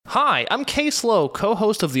Hi, I'm Case Lowe,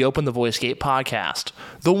 co-host of the Open the Voice Gate podcast.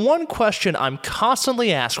 The one question I'm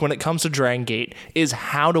constantly asked when it comes to Dragon Gate is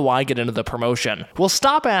how do I get into the promotion? Well,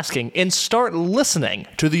 stop asking and start listening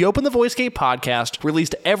to the Open the Voice Gate podcast,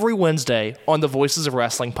 released every Wednesday on the Voices of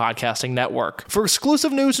Wrestling podcasting network. For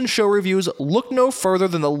exclusive news and show reviews, look no further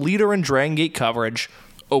than the leader in Dragon Gate coverage,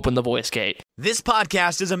 Open the Voice Gate. This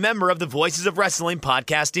podcast is a member of the Voices of Wrestling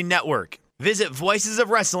podcasting network. Visit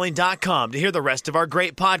voicesofwrestling.com to hear the rest of our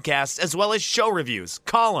great podcasts, as well as show reviews,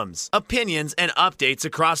 columns, opinions, and updates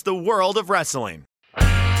across the world of wrestling.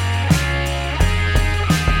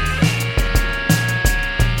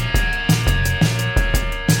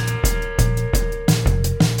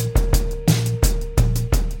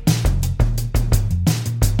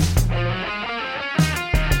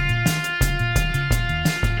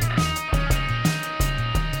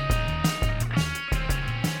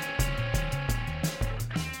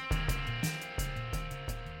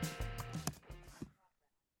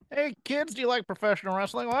 Hey kids, do you like professional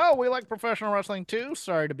wrestling? Well, we like professional wrestling too.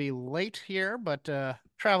 Sorry to be late here, but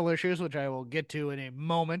travel issues, which I will get to in a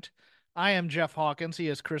moment. I am Jeff Hawkins. He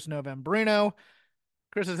is Chris Novembrino.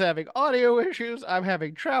 Chris is having audio issues. I'm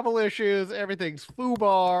having travel issues. Everything's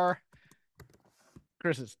foobar.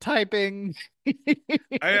 Chris is typing.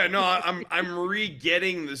 I'm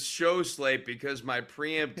re-getting the show slate because my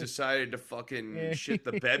preamp decided to fucking shit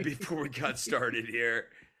the bed before we got started here.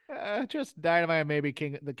 Just Dynamite, maybe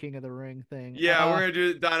the King of the Ring thing. Yeah, we're gonna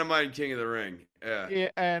do Dynamite and King of the Ring. Yeah,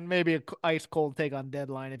 and maybe a ice cold take on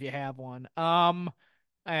Deadline if you have one. I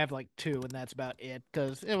have like two, and that's about it.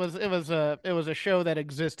 Because it was a show that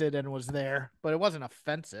existed and was there, but it wasn't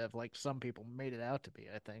offensive like some people made it out to be.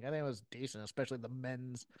 I think it was decent, especially the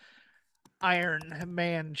men's Iron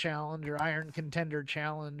Man challenge or Iron Contender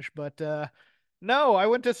challenge. But no, I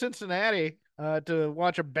went to Cincinnati to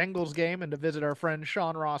watch a Bengals game and to visit our friend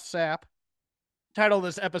Sean Ross Sapp. Title of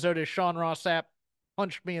this episode is Sean Ross Sapp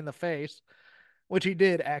punched me in the face, which he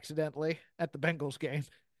did accidentally at the Bengals game.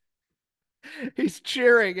 He's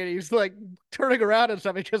cheering and he's like turning around and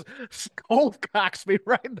stuff. He just skull cocks me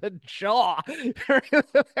right in the jaw.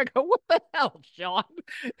 I go, what the hell, Sean?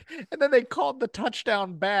 And then they called the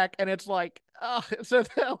touchdown back, and it's like, so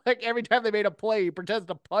like every time they made a play, he pretends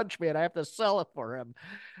to punch me, and I have to sell it for him.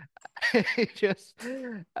 we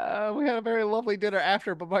had a very lovely dinner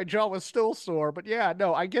after, but my jaw was still sore. But yeah,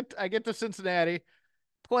 no, I get to Cincinnati,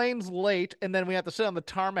 plane's late, and then we have to sit on the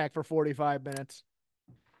tarmac for 45 minutes.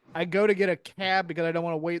 I go to get a cab because I don't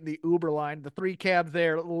want to wait in the Uber line. The 3 cabs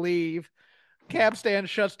there leave. Cab stand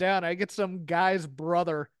shuts down. I get some guy's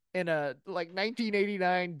brother in a like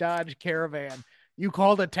 1989 Dodge Caravan. You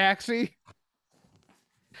called a taxi?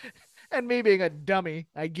 And me being a dummy,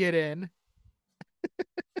 I get in.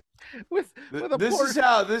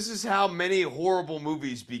 This is how many horrible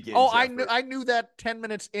movies begin. Oh, I knew that 10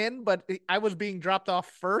 minutes in, but I was being dropped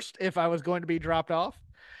off first if I was going to be dropped off.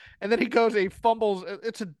 And then he goes, he fumbles.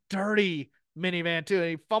 It's a dirty minivan too.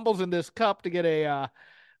 And he fumbles in this cup to get a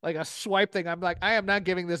swipe thing. I'm like, I am not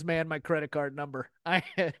giving this man my credit card number.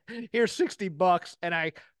 Here's $60. And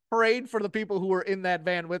I prayed for the people who were in that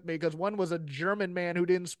van with me, because one was a German man who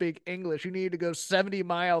didn't speak English. He needed to go 70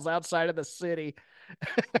 miles outside of the city.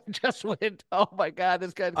 I just went, oh my God,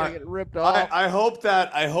 this guy's gonna get ripped off. I hope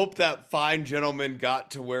that fine gentleman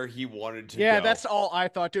got to where he wanted to go. Yeah, that's all I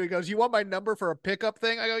thought too. He goes, you want my number for a pickup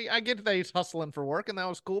thing? I go, I get that he's hustling for work, and that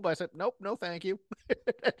was cool, but I said, nope, no thank you.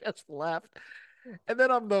 I just left. And then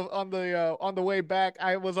on the way back,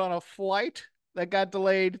 I was on a flight that got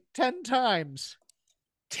delayed 10 times.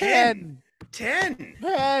 10.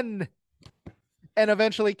 And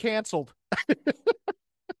eventually canceled.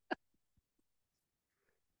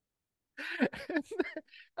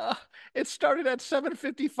 It started at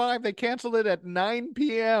 7:55. They canceled it at 9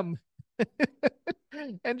 p.m.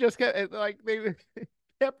 and just kept like they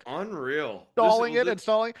kept unreal stalling and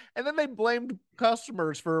stalling, and then they blamed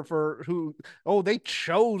customers for who they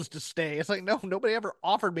chose to stay. It's like, no, nobody ever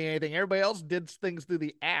offered me anything. Everybody else did things through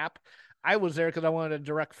the app. I was there because I wanted a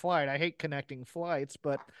direct flight. I hate connecting flights,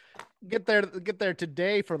 but get there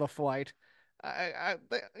today for the flight. I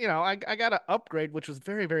got an upgrade, which was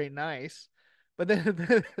very, very nice. But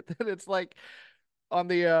then it's like on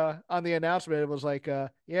the announcement, it was like,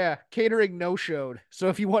 catering no showed. So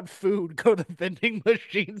if you want food, go to the vending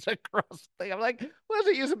machines across the thing. I'm like, what's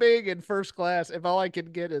it use of being in first class if all I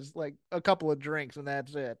can get is like a couple of drinks and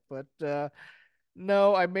that's it? But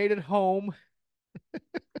no, I made it home.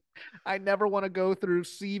 I never want to go through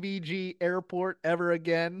CVG Airport ever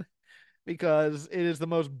again, because it is the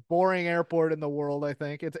most boring airport in the world. I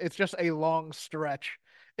think it's just a long stretch.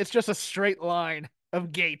 It's just a straight line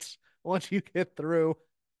of gates once you get through.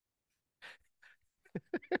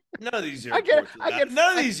 None of these I get, airports are I that. get,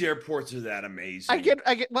 None of I, these airports are that I amazing. get,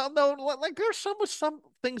 I get. Well, no, like there's some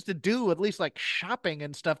things to do, at least like shopping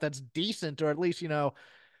and stuff that's decent, or at least you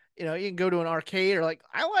can go to an arcade or like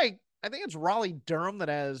I think it's Raleigh Durham that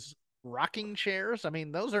has rocking chairs. I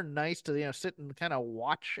mean, those are nice to sit and kind of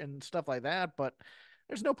watch and stuff like that, but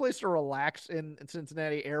there's no place to relax in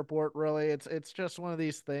Cincinnati Airport really. It's just one of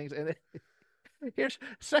these things. And here's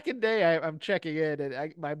second day I'm checking in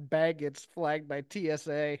and my bag gets flagged by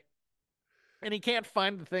TSA and he can't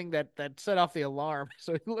find the thing that set off the alarm.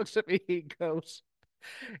 So he looks at me, he goes,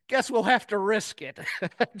 "Guess we'll have to risk it."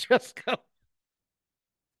 Just go.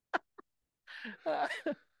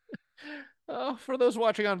 For those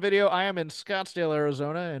watching on video, I am in Scottsdale,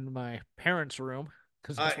 Arizona, in my parents' room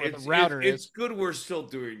because that's where the router It's is. good we're still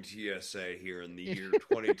doing TSA here in the year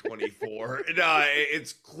 2024.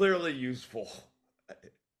 It's clearly useful.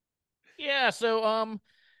 Yeah, so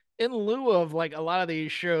in lieu of like a lot of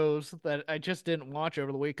these shows that I just didn't watch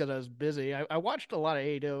over the week because I was busy, I watched a lot of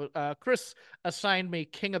AEW. Chris assigned me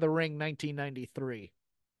King of the Ring 1993.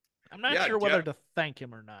 I'm not Yeah, sure yeah. whether to thank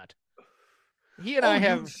him or not. He and I Oh, you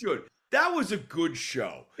have. should. That was a good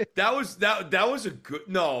show. That was a good.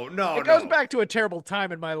 No, no, It goes no. back to a terrible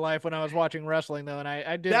time in my life when I was watching wrestling, though, and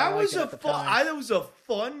I didn't That like was it a at the fun. time. That was a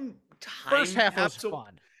fun First time half was capsule.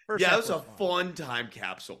 fun. First Yeah, that half was was a fun. fun time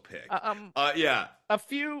capsule pick. Yeah. A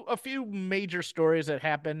few major stories that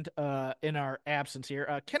happened in our absence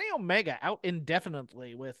here. Kenny Omega out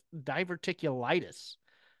indefinitely with diverticulitis.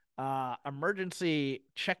 Emergency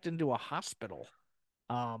checked into a hospital.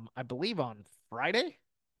 I believe on Friday.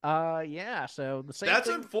 Yeah. So the same That's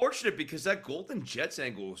thing. unfortunate because that Golden Jets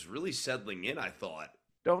angle was really settling in, I thought.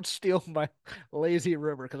 Don't steal my lazy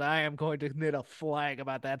river because I am going to knit a flag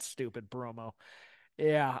about that stupid promo.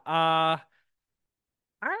 Yeah. I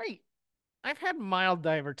I've had mild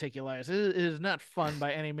diverticulitis. It is not fun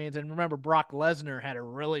by any means. And remember, Brock Lesnar had a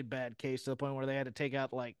really bad case to the point where they had to take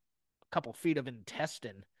out like a couple feet of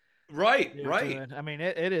intestine Right, due to right. it. I mean,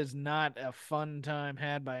 it is not a fun time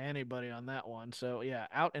had by anybody on that one. So yeah,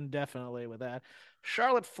 out indefinitely with that.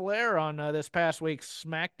 Charlotte Flair on this past week's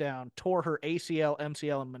SmackDown tore her ACL,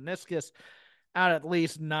 MCL, and meniscus out at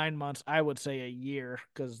least 9 months. I would say a year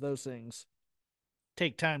because those things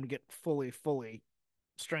take time to get fully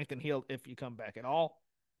strength and healed if you come back at all.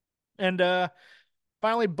 And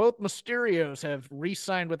finally, both Mysterios have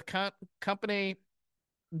re-signed with the company.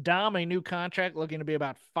 Dom a new contract looking to be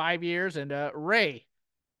about 5 years, and Ray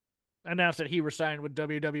announced that he resigned with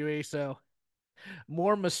WWE. So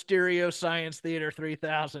more Mysterio Science Theater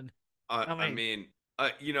 3000. I I mean, mean,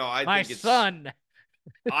 I my think it's. son.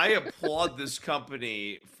 I applaud this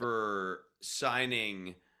company for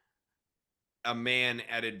signing a man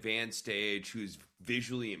at advanced age who's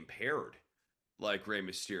visually impaired, like Rey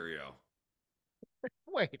Mysterio.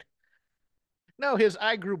 Wait, no, his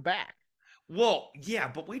eye grew back. Well, yeah,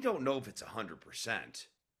 but we don't know if it's 100%.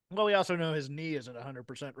 Well, we also know his knee isn't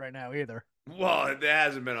 100% right now either. Well, it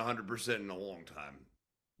hasn't been 100% in a long time.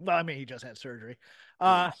 Well, I mean, he just had surgery.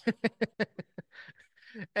 Mm.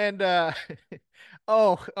 Uh, and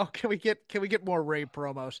oh, can we get more Ray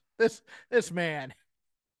promos? This man,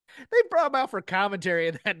 they brought him out for commentary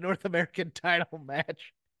in that North American title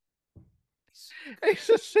match. He's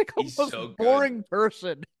the single He's most so good. boring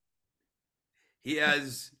person. He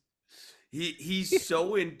has he's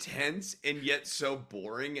so intense and yet so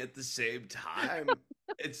boring at the same time.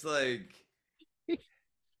 It's like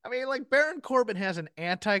I mean, like Baron Corbin has an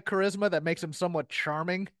anti-charisma that makes him somewhat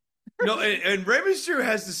charming. no, and Rey Mysterio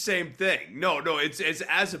has the same thing. No, it's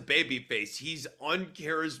as a babyface, he's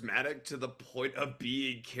uncharismatic to the point of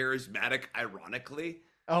being charismatic. Ironically,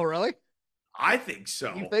 Oh, really? I think You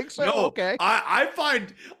so. think so? No, Okay. I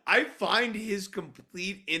find his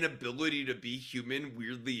complete inability to be human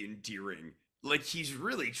weirdly endearing. Like he's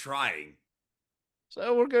really trying.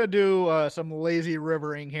 So we're gonna do some lazy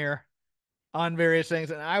rivering here on various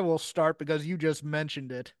things, and I will start because you just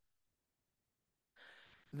mentioned it.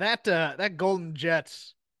 That Golden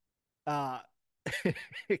Jets, uh,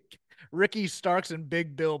 Ricky Starks and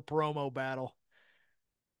Big Bill promo battle.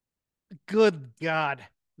 Good God,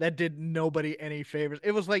 that did nobody any favors.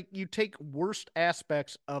 It was like you take worst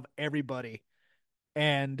aspects of everybody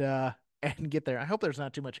and and get there. I hope there's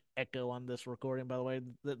not too much echo on this recording, by the way.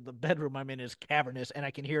 The bedroom I'm in is cavernous and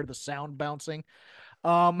I can hear the sound bouncing.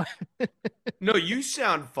 Um No, you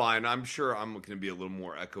sound fine. I'm sure I'm going to be a little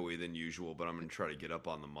more echoey than usual, but I'm going to try to get up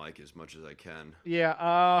on the mic as much as I can.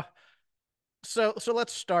 yeah, so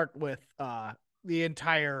let's start with the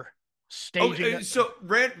entire staging. Okay, so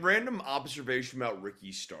random observation about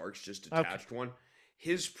Ricky Starks, just Okay. attached one.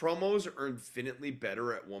 his promos are infinitely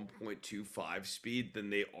better at 1.25 speed than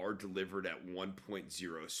they are delivered at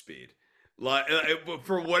 1.0 speed. Like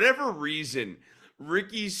for whatever reason,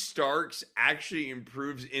 Ricky Starks actually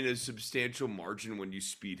improves in a substantial margin when you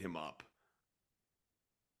speed him up.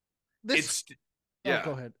 This It's Oh, yeah,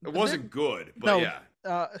 go ahead. it wasn't good, but No,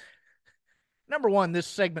 yeah. number one, this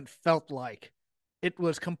segment felt like it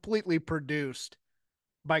was completely produced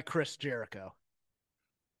by Chris Jericho.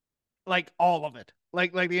 Like all of it.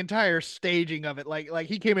 Like the entire staging of it. Like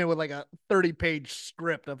he came in with like a 30-page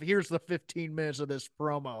script of here's the 15 minutes of this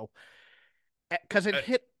promo. Because Uh,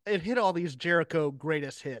 it hit all these Jericho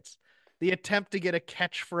greatest hits. The attempt to get a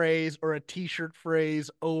catchphrase or a t-shirt phrase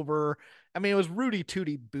over. I mean, it was Rudy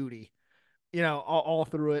Tooty Booty, all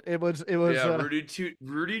through it. yeah,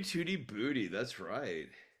 Rudy Tooty Booty. That's right.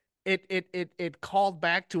 It called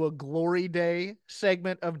back to a Glory Day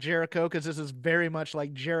segment of Jericho because this is very much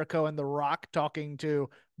like Jericho and The Rock talking to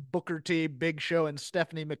Booker T, Big Show, and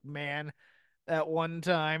Stephanie McMahon at one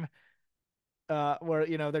time, where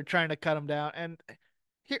they're trying to cut him down. And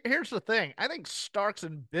here's the thing: I think Starks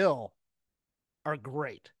and Bill are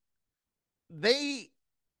great. They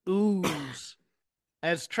ooze,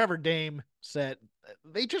 as Trevor Dame said,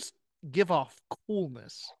 they just give off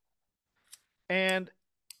coolness, and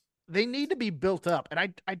they need to be built up. And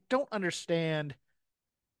I don't understand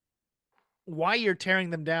why you're tearing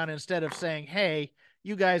them down instead of saying, hey,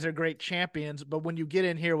 you guys are great champions, but when you get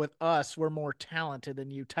in here with us, we're more talented than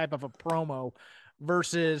you type of a promo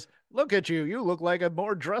versus look at you. You look like a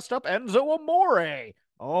more dressed up Enzo Amore.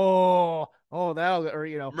 That'll,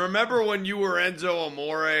 or, Remember when you were Enzo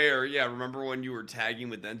Amore, or yeah, remember when you were tagging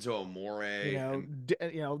with Enzo Amore?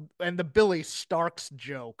 And the Billy Starks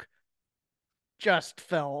joke just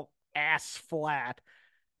fell ass flat.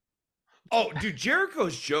 Oh, dude,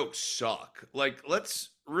 Jericho's jokes suck. Like, let's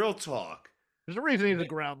real talk. There's a reason he's a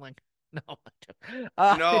groundling. No,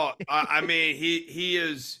 No, I mean he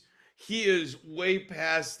is way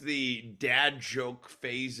past the dad joke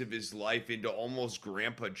phase of his life into almost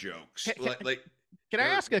grandpa jokes. Can I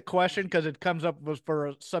ask a question because it comes up for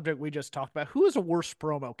a subject we just talked about? Who is a worse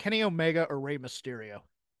promo, Kenny Omega or Rey Mysterio?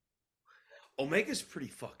 Omega's pretty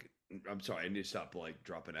fucking. I'm sorry, I need to stop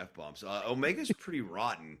dropping f bombs. Omega's pretty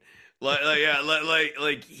rotten.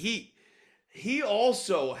 He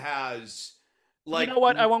also has You know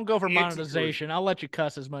what? I won't go for anti-growth. monetization. I'll let you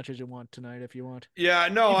cuss as much as you want tonight if you want. Yeah,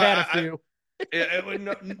 no, You've had a few.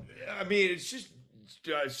 I mean, it's just.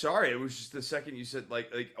 Sorry, it was just the second you said like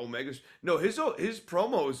Omega's. No, his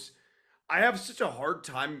promos. I have such a hard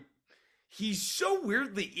time. He's so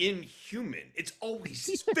weirdly inhuman. It's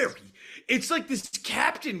always it's like this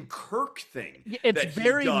Captain Kirk thing. It's that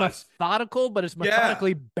very he does. methodical, but it's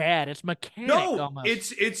methodically bad. It's mechanic No,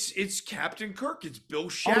 almost. it's Captain Kirk. It's Bill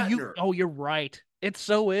Shatner. You're right. It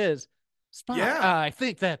so is. Spock, Yeah. I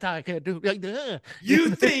think that I could do.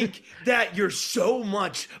 You think that you're so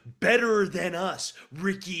much better than us,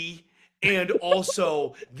 Ricky, and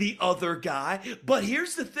also the other guy. But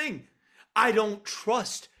here's the thing. I don't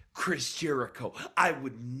trust Chris Jericho. I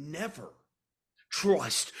would never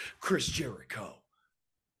trust Chris Jericho.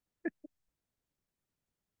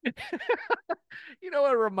 You know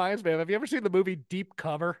what it reminds me of? Have you ever seen the movie Deep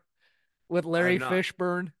Cover with Larry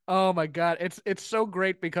Fishburne? Oh my God. It's so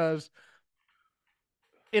great because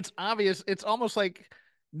it's obvious. It's almost like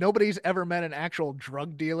nobody's ever met an actual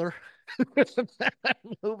drug dealer in that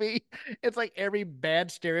movie. It's like every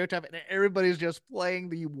bad stereotype, and everybody's just playing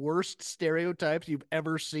the worst stereotypes you've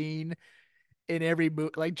ever seen in every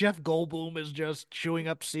movie. Like Jeff Goldblum is just chewing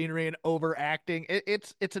up scenery and overacting.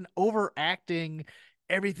 It's an overacting.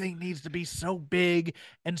 Everything needs to be so big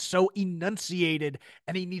and so enunciated,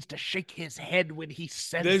 and he needs to shake his head when he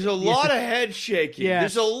says There's a lot of head shaking. Yes.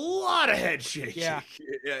 There's a lot of head shaking. Yeah.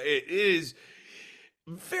 It is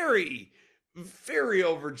very, very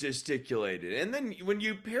over gesticulated. And then when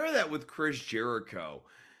you pair that with Chris Jericho,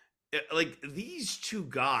 like these two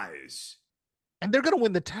guys, and they're gonna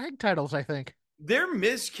win the tag titles, I think. They're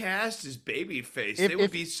miscast as babyface. They would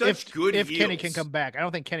be such good if heels. Kenny can come back. I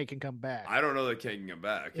don't think Kenny can come back. I don't know that Kenny can come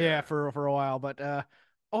back. Yeah, for a while, but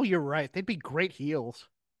oh, you're right. They'd be great heels.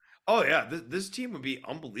 Oh yeah, this team would be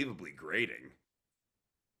unbelievably grating.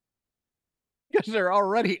 Because they're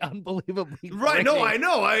already unbelievably right. grating. No, I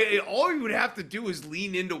know. All you would have to do is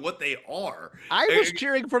lean into what they are. I was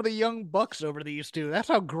cheering for the Young Bucks over these two. That's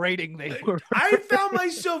how grating they were. I found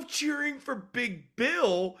myself cheering for Big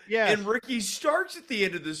Bill and Ricky Starks at the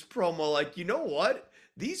end of this promo. Like, you know what?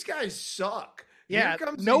 These guys suck. Yeah,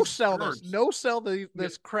 no sell this. No sell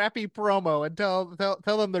this crappy promo and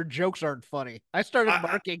tell them their jokes aren't funny. I started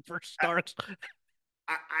marking for Starks.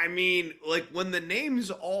 I mean, like when the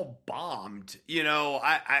names all bombed,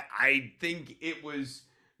 I think it was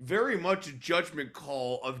very much a judgment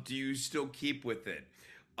call of do you still keep with it?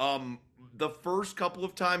 Um, the first couple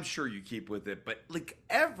of times, sure you keep with it, but like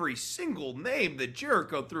every single name that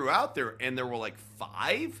Jericho threw out there, and there were like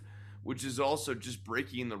five, which is also just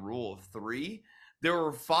breaking the rule of three. There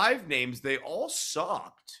were five names, they all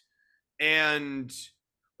sucked. And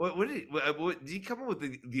did he come up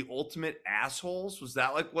with the ultimate assholes? Was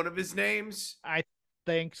that like one of his names? I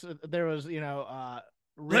think there was,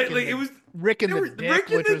 Like it was Rick and they the were Dick, Rick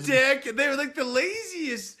and which the was Dick. They were like the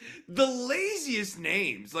laziest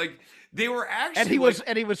names. Like they were actually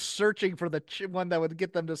and he was searching for the one that would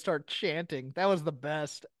get them to start chanting. That was the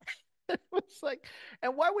best. It was like,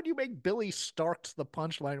 and why would you make Billy Starks the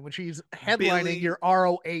punchline when she's headlining Billy. your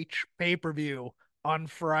ROH pay-per-view on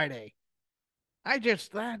Friday?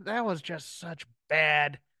 That was just such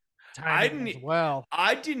bad I timing as didn't well.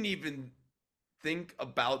 I didn't even think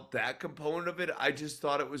about that component of it. I just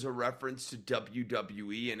thought it was a reference to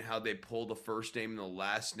WWE and how they pull the first name and the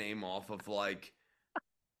last name off of like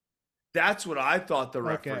that's what I thought the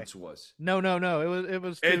Okay. reference was. No. It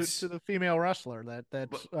was to It's the female wrestler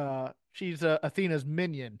but she's Athena's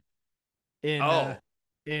minion in oh,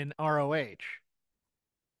 ROH.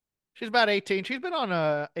 She's about 18. She's been on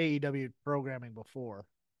AEW programming before.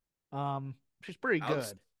 She's pretty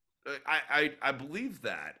outs good. I believe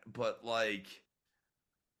that, but like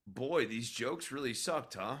boy, these jokes really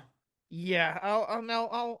sucked, huh? Yeah,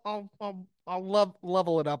 I'll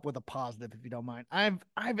level it up with a positive if you don't mind.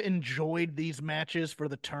 I've enjoyed these matches for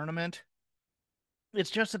the tournament. It's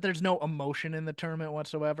just that there's no emotion in the tournament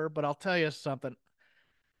whatsoever. But I'll tell you something.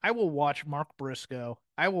 I will watch Mark Briscoe.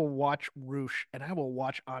 I will watch Roosh, and I will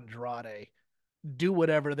watch Andrade do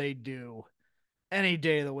whatever they do any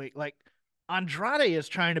day of the week. Like Andrade is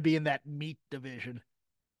trying to be in that meat division.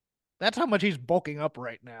 That's how much he's bulking up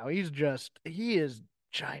right now. He is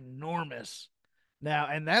ginormous now.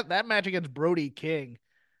 And that match against Brody King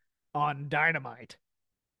on Dynamite,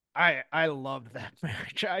 I loved that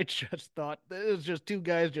match. I just thought it was just two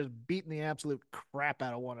guys just beating the absolute crap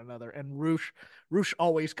out of one another. And Roosh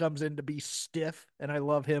always comes in to be stiff, and I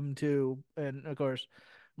love him too. And of course,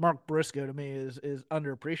 Mark Briscoe to me is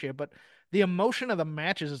underappreciated, but the emotion of the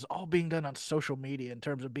matches is all being done on social media in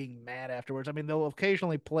terms of being mad afterwards. I mean, they'll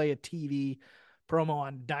occasionally play a TV promo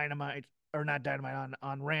on Dynamite or not Dynamite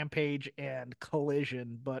on Rampage and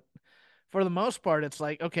Collision, but for the most part, it's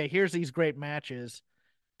like, okay, here's these great matches,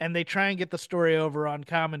 and they try and get the story over on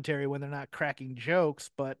commentary when they're not cracking jokes.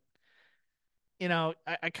 But I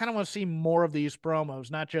kind of want to see more of these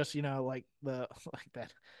promos, not just like the like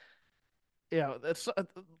that. That's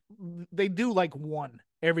they do like one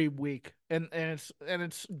every week, and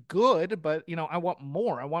it's good, but I want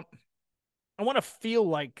more. I want to feel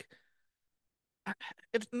like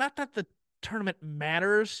it's not that the tournament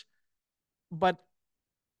matters, but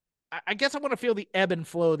I guess I want to feel the ebb and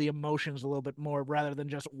flow of the emotions a little bit more rather than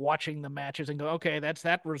just watching the matches and go, okay, that's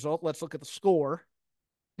that result. Let's look at the score.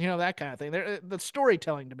 That kind of thing. The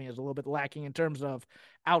storytelling to me is a little bit lacking in terms of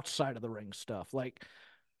outside of the ring stuff. Like,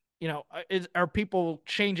 are people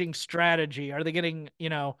changing strategy? Are they getting,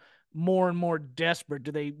 more and more desperate?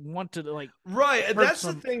 Do they want to like Right, and hurt that's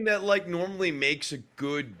the some? thing that like normally makes a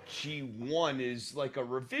good G1 is like a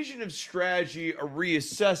revision of strategy, a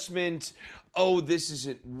reassessment. Oh, this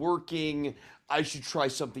isn't working. I should try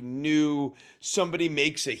something new. Somebody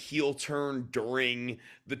makes a heel turn during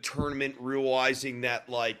the tournament, realizing that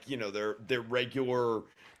like, their regular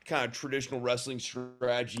kind of traditional wrestling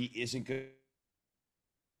strategy isn't going to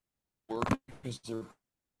work because their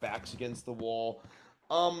backs against the wall.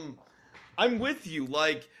 Um I'm with you.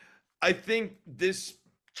 Like, I think this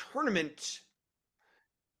tournament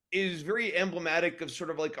is very emblematic of sort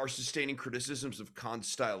of like our sustaining criticisms of Khan's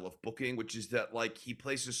style of booking, which is that like he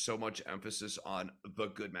places so much emphasis on the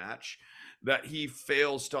good match that he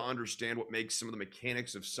fails to understand what makes some of the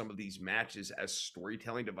mechanics of some of these matches as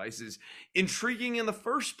storytelling devices intriguing in the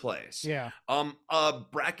first place. Yeah. A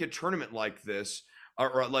bracket tournament like this,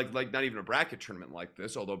 or like not even a bracket tournament like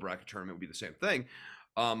this, although a bracket tournament would be the same thing.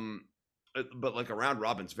 Um, but like a round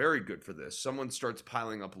robin's very good for this. Someone starts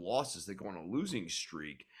piling up losses, they go on a losing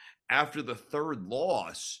streak. After the third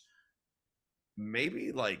loss,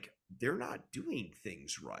 maybe like they're not doing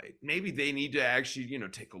things right. Maybe they need to actually,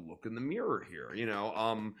 take a look in the mirror here.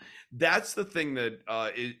 That's the thing that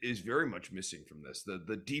is very much missing from this.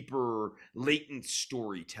 The deeper latent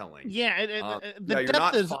storytelling. Yeah. The Yeah, you're depth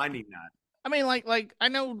not is. finding that. I mean, like I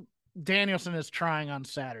know Danielson is trying on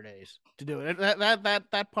Saturdays to do it.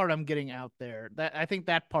 That part I'm getting out there. That I think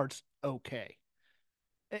that part's okay.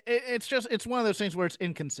 it's one of those things where it's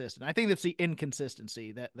inconsistent. I think that's the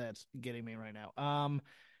inconsistency that's getting me right now.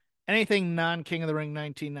 Anything non King of the Ring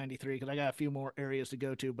 1993, because I got a few more areas to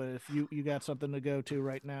go to. But if you got something to go to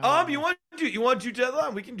right now, You want to do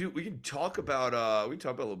deadline? We can talk about a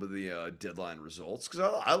little bit of the deadline results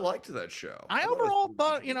because I liked that show. I I thought it was overall pretty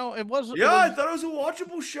thought good. it Yeah, I was thought it was a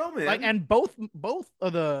watchable show, man. like, and both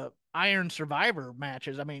of the Iron Survivor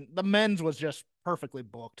matches. I mean, the men's was just perfectly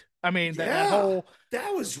booked. I mean, that yeah, whole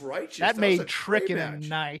that was righteous. that That was made a Trick great in a match.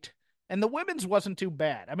 night, and the women's wasn't too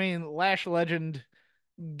bad. I mean, Lash Legend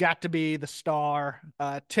got to be the star.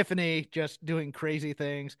 Tiffany just doing crazy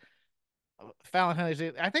things. Fallon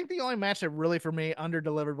Henley. I think the only match that really for me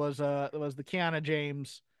underdelivered was the Kiana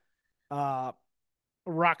James, uh,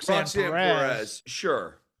 Roxanne Roxanne Perez, Perez,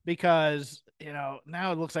 sure. because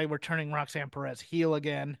now it looks like we're turning Roxanne Perez heel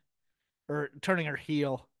again, or turning her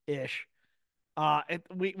heel ish.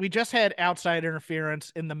 We just had outside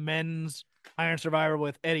interference in the men's Iron Survivor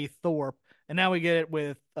with Eddie Thorpe, and now we get it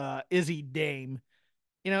with Izzy Dame.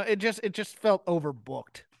 It just felt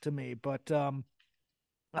overbooked to me. But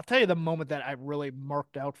I'll tell you the moment that I really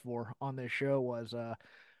marked out for on this show was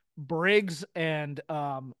Briggs and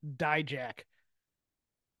Dijak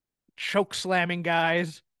choke slamming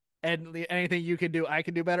guys, and anything you can do, I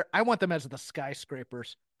can do better. I want them as the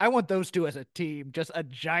skyscrapers. I want those two as a team, just a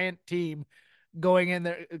giant team going in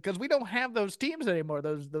there, because we don't have those teams anymore.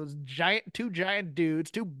 Those two giant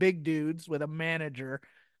dudes, two big dudes with a manager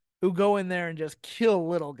who go in there and just kill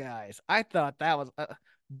little guys. I thought that was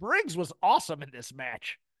Briggs was awesome in this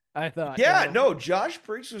match. I thought, Yeah, no, Josh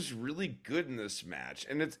Briggs was really good in this match.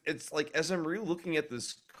 And it's like as I'm re-looking at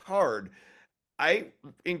this card, I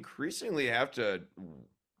increasingly have to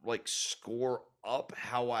like score up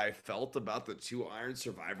how I felt about the two Iron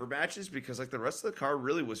Survivor matches because like the rest of the card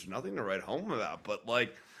really was nothing to write home about. But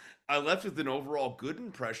like I left with an overall good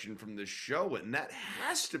impression from this show, and that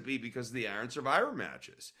has to be because of the Iron Survivor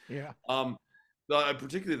matches. yeah. Um,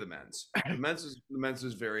 particularly the men's. The men's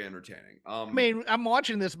is very entertaining. I mean, I'm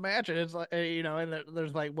watching this match, and it's like, and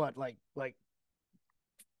there's like what, like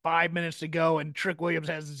 5 minutes to go, and Trick Williams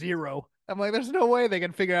has zero. I'm like, there's no way they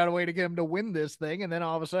can figure out a way to get him to win this thing. And then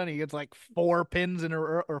all of a sudden, he gets like 4 pins in a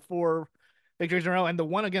row, or 4 victories in a row. And the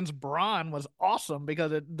one against Braun was awesome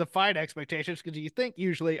because it defied expectations. Because you think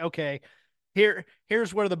usually, okay,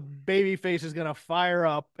 here's where the baby face is gonna fire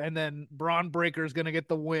up, and then Braun Breaker is gonna get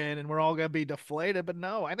the win, and we're all gonna be deflated. But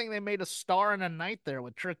no, I think they made a star in a night there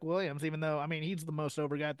with Trick Williams, even though I mean he's the most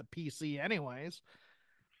over guy at the PC, anyways.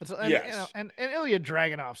 yes. And Ilya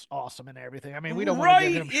Dragunov's awesome and everything. I mean, we don't want to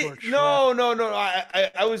give Right. him short shrift. No.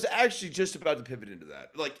 I was actually just about to pivot into that.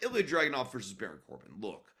 Like Ilya Dragunov versus Baron Corbin.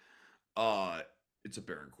 Look, it's a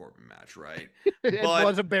Baron Corbin match, right? It But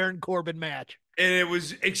was a Baron Corbin match. and it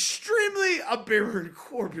was extremely a Baron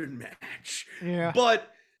Corbin match. Yeah.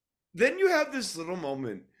 But then you have this little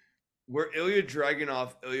moment where Ilya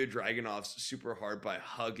Dragunov's super hard by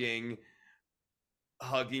hugging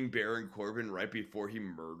Baron Corbin right before he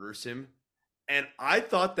murders him. And I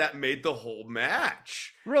thought that made the whole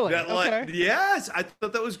match. Really? That like Okay. yes, I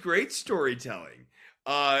thought that was great storytelling.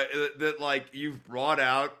 That like you've brought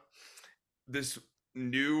out this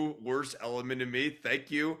new worst element in me.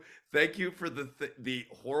 Thank you. Thank you for the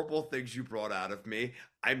horrible things you brought out of me.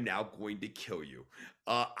 I'm now going to kill you.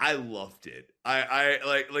 I loved it. I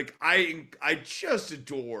just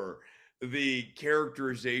adore the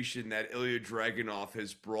characterization that Ilya Dragunov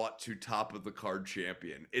has brought to top of the card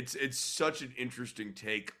champion. It's such an interesting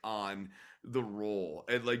take on the role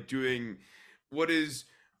and like doing what is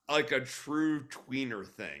like a true tweener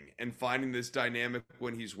thing and finding this dynamic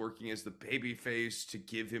when he's working as the baby face to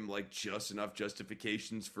give him like just enough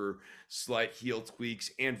justifications for slight heel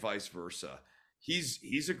tweaks and vice versa.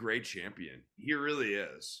 He's a great champion. He really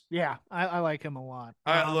is. Yeah, I like him a lot.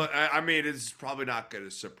 I mean, it's probably not going to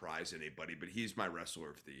surprise anybody, but he's my wrestler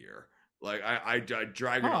of the year. Like I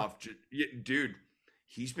Dragunov, dude,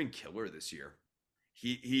 he's been killer this year.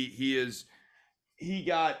 He is he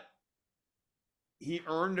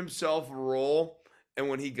earned himself a role, and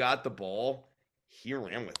when he got the ball, he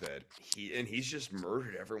ran with it. He's just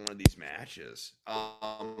murdered every one of these matches.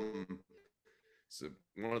 So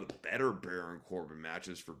one of the better Baron Corbin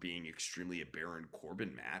matches for being extremely a Baron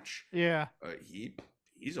Corbin match. Yeah.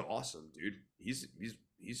 He's awesome, dude. He's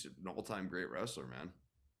an all-time great wrestler, man.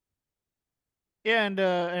 Yeah,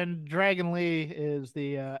 and Dragon Lee is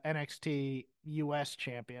the NXT US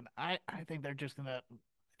champion. I think they're just gonna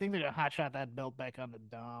hotshot that belt back on the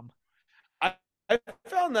Dom. I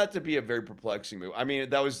found that to be a very perplexing move. I mean,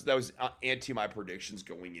 that was anti my predictions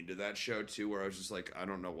going into that show too, where I was just like, I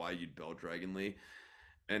don't know why you'd belt Dragon Lee.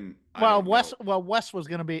 and I don't know. Wes was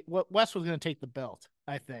gonna be Wes was gonna take the belt,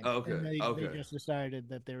 I think, Okay, and they okay. just decided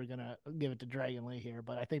that they were gonna give it to Dragon Lee here,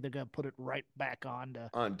 but I think they're gonna put it right back On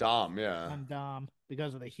Dom, yeah. on Dom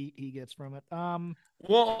because of the heat he gets from it.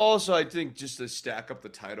 Well, also I think just to stack up the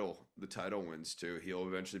title wins too. He'll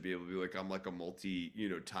eventually be able to be like, I'm like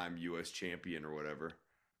a time U.S. champion or whatever.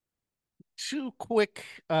 Two quick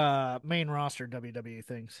main roster WWE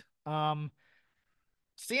things.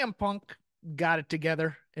 CM Punk got it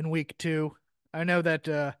together in week 2. I know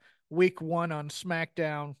that week 1 on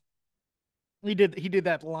SmackDown he did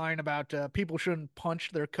that line about people shouldn't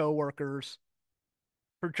punch their coworkers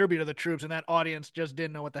for tribute to the troops, and that audience just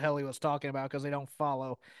didn't know what the hell he was talking about because they don't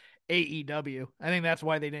follow AEW. I think that's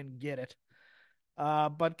why they didn't get it.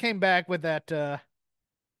 But came back with that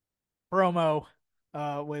promo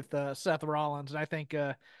with Seth Rollins, and I think,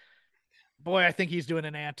 I think he's doing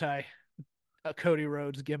an anti Cody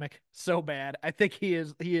Rhodes gimmick so bad. I think he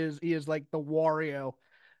is like the Wario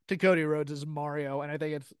to Cody Rhodes' Mario, and I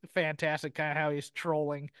think it's fantastic kind of how he's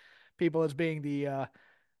trolling people as being the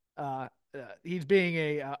he's being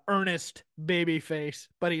a earnest baby face,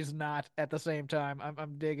 but he's not at the same time.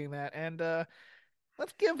 I'm digging that. And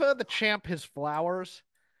let's give the champ his flowers.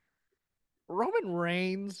 Roman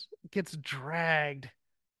Reigns gets dragged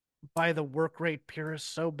by the work rate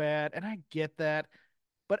purists so bad, and I get that.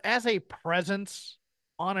 But as a presence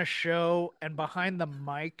on a show and behind the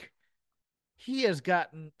mic, he has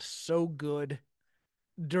gotten so good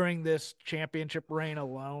during this championship reign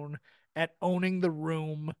alone at owning the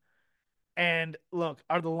room. And look,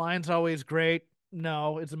 are the lines always great?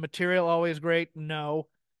 No. Is the material always great? No.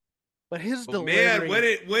 But his But man,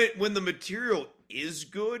 delivery, when the material is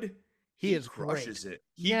good, he he is great. crushes it.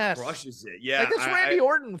 He Yes. crushes it. Like Yeah, this Randy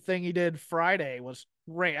Orton thing he did Friday was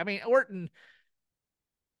great. I mean, Orton,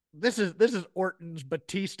 this is Orton's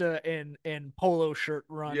Batista in polo shirt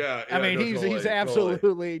run. yeah, I yeah, mean, no, he's totally, totally.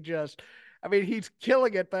 absolutely just. I mean, he's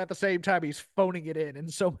killing it, but at the same time, he's phoning it in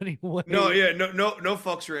so many No, ways. yeah, no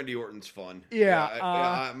fucks. Randy Orton's fun. Yeah.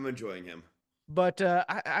 I'm enjoying him. But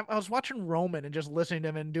I was watching Roman and just listening to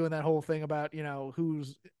him and doing that whole thing about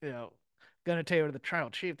who's gonna take over the tribal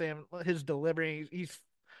chief. His delivery. He's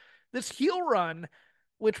this heel run,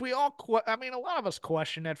 which we all, I mean, a lot of us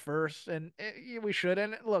question at first, and we should.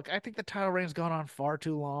 And look, I think the title reign's gone on far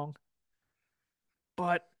too long,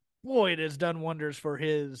 but boy, it has done wonders for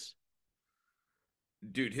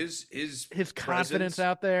Dude, his his confidence presence,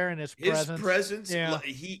 out there and his his presence. presence, Yeah,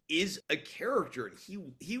 he is a character, and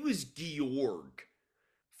he was Georg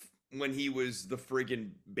when he was the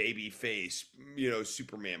friggin' baby face,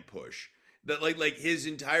 Superman push. That like his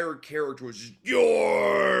entire character was just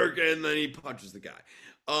Georg, and then he punches the guy.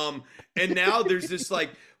 And now there's this like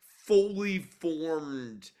fully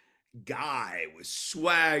formed guy with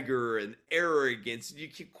swagger and arrogance. You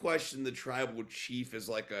can question the tribal chief as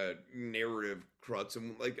like a narrative crux,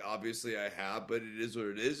 and like obviously I have, but it is what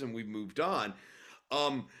it is, and we've moved on.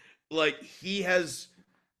 Um, like he has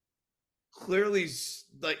clearly,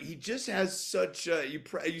 like he just has such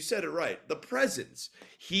you said it right, the presence.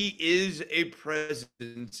 He is a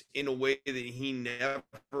presence in a way that he never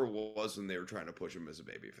was when they were trying to push him as a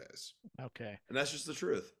babyface, okay. and that's just the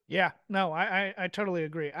truth. Yeah, no, I totally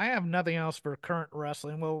agree. I have nothing else for current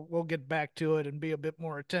wrestling. We'll get back to it and be a bit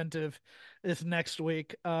more attentive this next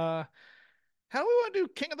week. How do we want to do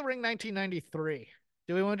King of the Ring 1993?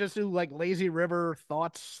 Do we want to just do like lazy river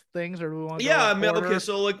thoughts things, or do we want to go Yeah, I like mean, okay, order?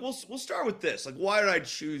 so like we'll start with this. Like, why did I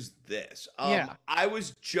choose this? Yeah, I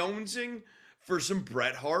was jonesing for some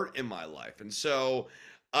Bret Hart in my life, and so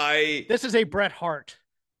I this is a Bret Hart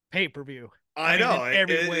pay-per-view. I I mean, know in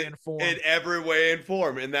every way and in form. every way and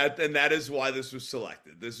form, and that is why this was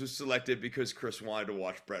selected. This was selected because Chris wanted to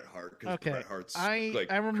watch Bret Hart because Okay, Bret Hart's I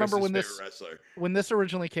like I remember Chris's favorite wrestler. when this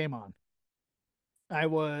originally came on. I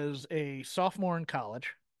was a sophomore in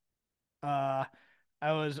college. Uh,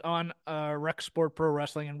 I was on Rec Sport Pro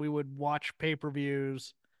Wrestling, and we would watch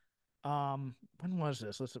pay-per-views. When was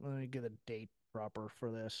this? Let me get a date proper for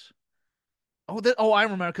this. I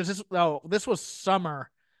remember because this was summer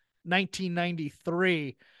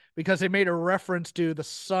 1993 because they made a reference to the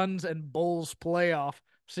Suns and Bulls playoff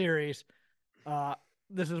series. Uh,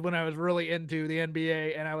 this is when I was really into the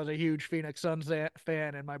NBA, and I was a huge Phoenix Suns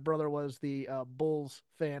fan, and my brother was the Bulls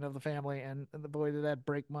fan of the family, and the boy did that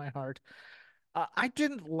break my heart. I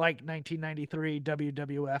didn't like 1993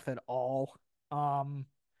 WWF at all. Um,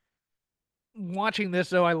 Watching this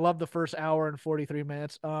though, I love the first hour and 43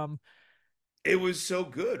 minutes. It was so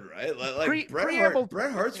good, right? Like Bret Preamble, Hart.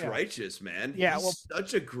 Bret Hart's yeah, righteous, man. yeah. Well, He's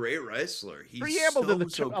such a great wrestler. He's preamble to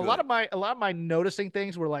so a good. lot of my noticing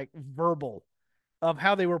things were like verbal. of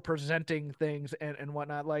how they were presenting things and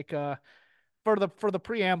whatnot. Like for the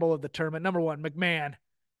preamble of the tournament, number one, McMahon,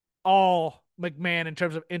 all McMahon in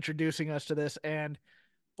terms of introducing us to this, and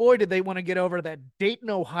boy, did they want to get over that Dayton,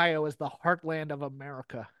 Ohio is the heartland of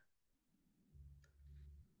America.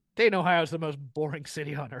 Dayton, Ohio is the most boring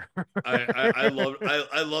city on earth. I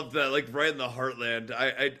love that, like right in the heartland.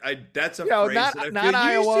 I that's a You phrase know, that not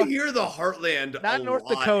I Iowa, used to hear the heartland not a North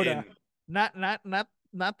lot Dakota, in- not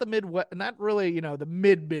the Midwest, not really, the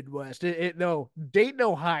Midwest. No, Dayton,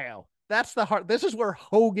 Ohio. That's the heart. This is where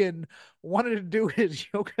Hogan wanted to do his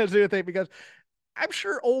Yokozuna thing, because I'm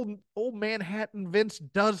sure old Manhattan Vince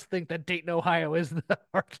does think that Dayton, Ohio is the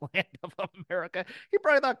heartland of America. He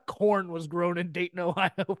probably thought corn was grown in Dayton,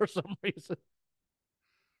 Ohio for some reason.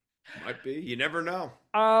 Might be. You never know.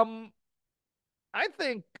 I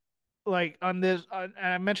think, like, on this, and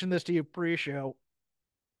I mentioned this to you pre-show,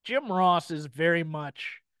 Jim Ross is very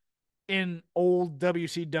much in old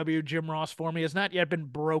WCW Jim Ross form. He has not yet been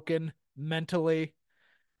broken mentally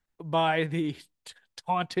by the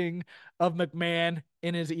taunting of McMahon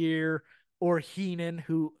in his ear, or Heenan,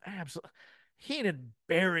 who absolutely Heenan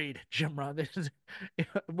buried Jim Ross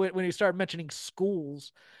when he started mentioning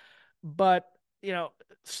schools. But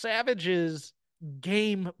Savage is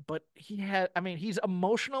game, but he's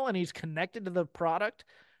emotional and he's connected to the product,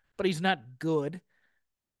 but he's not good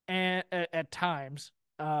and at times.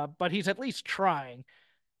 But he's at least trying.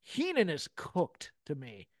 Heenan is cooked to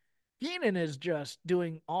me. Heenan is just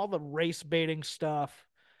doing all the race baiting stuff,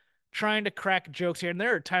 trying to crack jokes here. And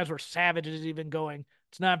there are times where Savage is even going,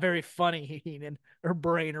 it's not very funny, Heenan, or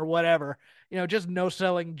Brain, or whatever. Just no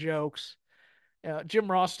selling jokes. Jim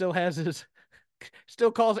Ross still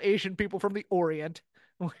calls Asian people from the Orient,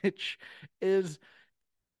 which is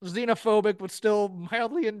xenophobic, but still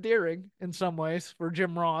mildly endearing in some ways for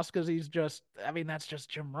Jim Ross, because that's just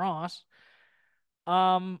Jim Ross.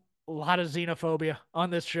 A lot of xenophobia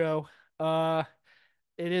on this show.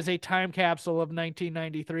 It is a time capsule of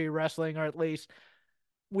 1993 wrestling, or at least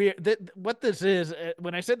what this is.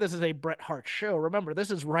 When I said this is a Bret Hart show, remember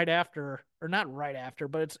this is right after, or not right after,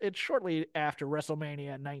 but it's shortly after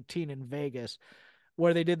WrestleMania 19 in Vegas,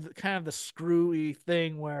 where they did kind of the screwy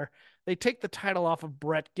thing where they take the title off of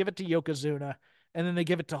Bret, give it to Yokozuna, and then they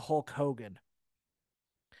give it to Hulk Hogan.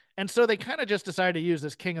 And so they kind of just decided to use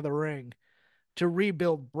this King of the Ring to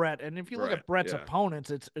rebuild Bret. And if you look at Bret's opponents,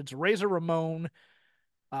 it's Razor Ramon,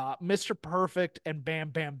 Mr. Perfect, and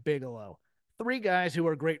Bam Bam Bigelow. 3 guys who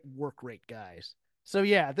are great work rate guys. So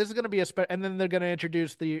yeah, this is going to be and then they're going to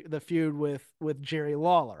introduce the feud with Jerry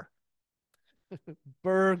Lawler.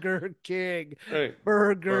 Burger King. Hey,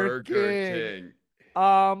 Burger King.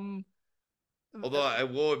 Although I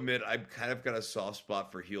will admit, I've kind of got a soft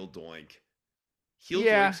spot for Heel Doink.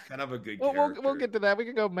 Doink's kind of a good character. We'll get to that. We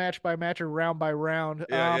can go match by match or round by round.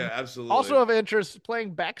 Yeah, absolutely. Also of interest,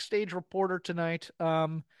 playing backstage reporter tonight,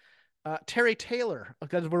 Terry Taylor,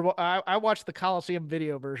 because I watched the Coliseum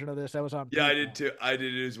video version of this. That was on. Yeah, I did too. I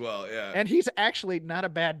did it as well. Yeah, and he's actually not a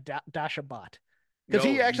bad Dasha bot, because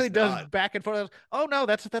he actually does back and forth. Oh no,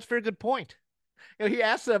 that's a very good point. He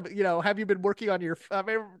asks them, have you been working on your? I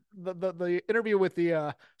mean, the interview with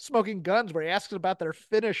the Smoking Guns, where he asks about their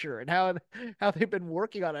finisher and how they've been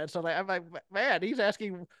working on it. So I'm like, man, he's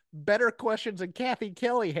asking better questions than Kathy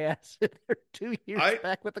Kelly has in her 2 years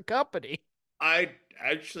back with the company. I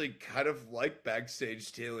actually kind of like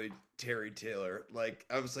backstage Terry Taylor. Like,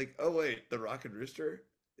 I was like, oh wait, the Rockin' Rooster?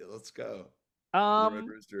 Yeah, let's go. The Red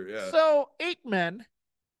Rooster, yeah. So 8 men.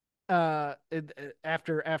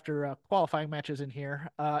 After qualifying matches in here,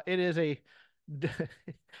 it is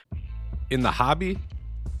in the hobby,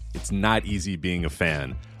 it's not easy being a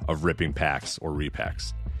fan of ripping packs or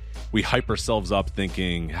repacks. We hype ourselves up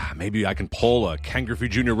thinking, maybe I can pull a Ken Griffey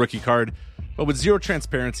Jr. rookie card, but with zero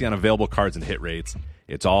transparency on available cards and hit rates,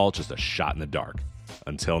 it's all just a shot in the dark.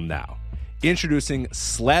 Until now. Introducing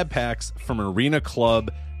slab packs from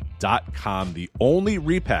ArenaClub.com, the only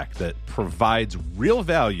repack that provides real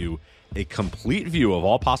value, a complete view of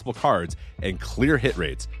all possible cards, and clear hit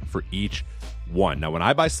rates for each one. Now, when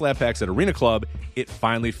I buy slab packs at Arena Club, it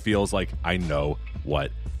finally feels like I know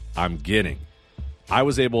what I'm getting. I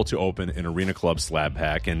was able to open an Arena Club slab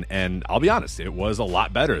pack, and I'll be honest, it was a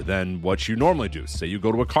lot better than what you normally do. Say you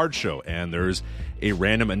go to a card show, and there's a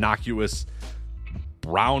random innocuous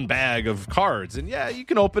brown bag of cards, and yeah, you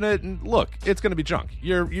can open it and look, it's going to be junk.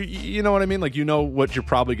 You know what I mean? Like, you know what you're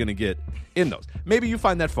probably going to get in those. Maybe you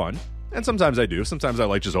find that fun, and sometimes I do. Sometimes I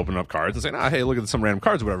like just opening up cards and saying, hey, look at some random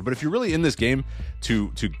cards or whatever. But if you're really in this game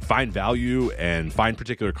to find value and find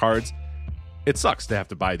particular cards, it sucks to have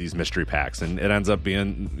to buy these mystery packs, and it ends up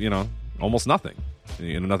being, almost nothing,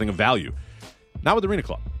 nothing of value. Not with Arena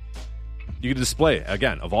Club. You can display,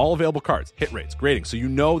 again, of all available cards, hit rates, grading, so you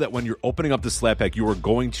know that when you're opening up the slab pack, you are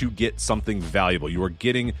going to get something valuable. You are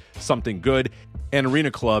getting something good. And Arena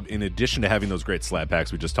Club, in addition to having those great slab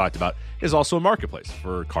packs we just talked about, is also a marketplace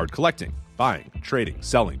for card collecting, buying, trading,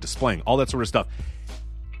 selling, displaying, all that sort of stuff.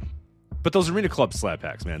 But those Arena Club slab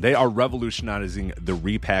packs, man, they are revolutionizing the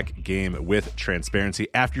repack game with transparency.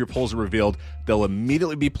 After your pulls are revealed, they'll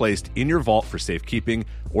immediately be placed in your vault for safekeeping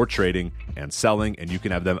or trading and selling, and you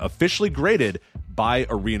can have them officially graded by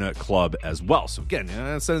Arena Club as well. So again,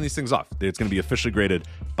 sending these things off. It's going to be officially graded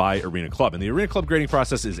by Arena Club. And the Arena Club grading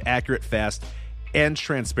process is accurate, fast, and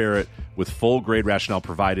transparent, with full grade rationale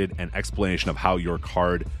provided and explanation of how your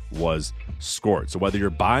card was scored. So whether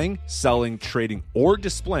you're buying, selling, trading, or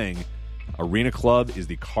displaying, Arena Club is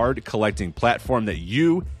the card collecting platform that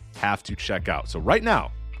you have to check out. So right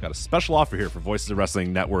now, I've got a special offer here for Voices of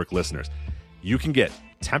Wrestling Network listeners. You can get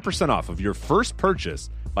 10% off of your first purchase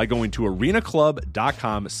by going to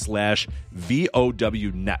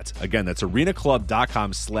arenaclub.com/VOWnet. Again, that's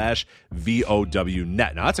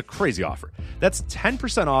arenaclub.com/VOWnet. Now, that's a crazy offer. That's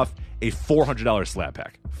 10% off a $400 slab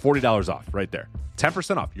pack. $40 off right there.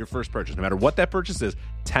 10% off your first purchase. No matter what that purchase is,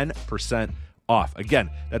 10% off.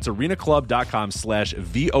 Again, that's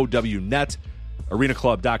arenaclub.com/VOWnet.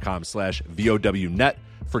 arenaclub.com/VOWnet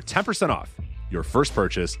for 10% off your first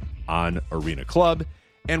purchase on Arena Club.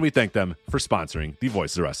 And we thank them for sponsoring the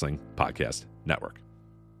Voices of Wrestling Podcast Network.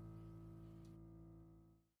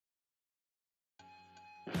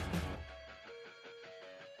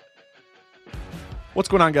 What's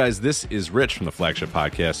going on, guys? This is Rich from the Flagship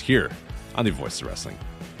Podcast here on the Voices of Wrestling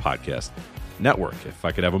Podcast Network. If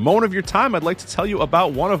I could have a moment of your time, I'd like to tell you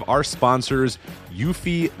about one of our sponsors,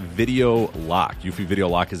 Eufy Video Lock. Eufy Video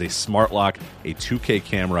Lock is a smart lock, a 2K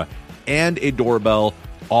camera, and a doorbell,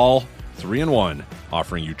 all 3-in-1,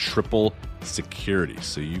 offering you triple security.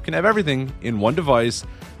 So you can have everything in one device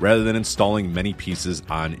rather than installing many pieces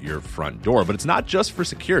on your front door. But it's not just for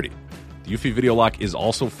security. The Eufy Video Lock is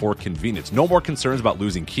also for convenience. No more concerns about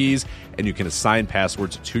losing keys, and you can assign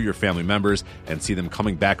passwords to your family members and see them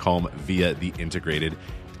coming back home via the integrated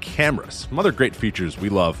cameras. Some other great features we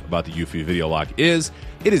love about the Eufy Video Lock is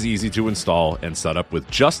it is easy to install and set up with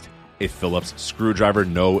just a Phillips screwdriver,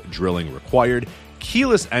 no drilling required.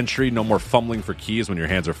 Keyless entry, no more fumbling for keys when your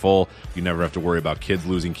hands are full. You never have to worry about kids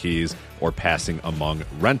losing keys or passing among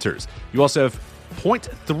renters. You also have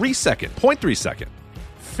 0.3 second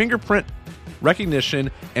fingerprint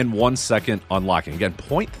recognition and 1 second unlocking. Again,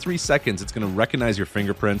 0.3 seconds, it's going to recognize your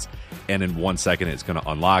fingerprints, and in 1 second, it's going to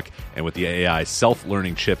unlock. And with the AI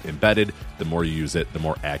self-learning chip embedded, the more you use it, the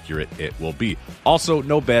more accurate it will be. Also,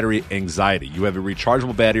 no battery anxiety. You have a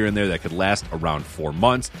rechargeable battery in there that could last around 4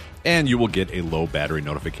 months, and you will get a low battery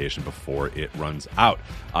notification before it runs out.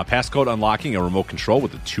 Passcode unlocking, a remote control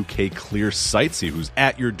with a 2K clear sight, see who's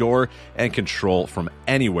at your door, and control from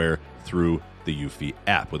anywhere through the Eufy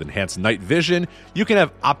app. With enhanced night vision, you can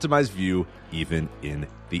have optimized view even in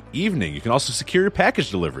the evening. You can also secure your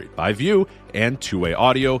package delivery by view and two-way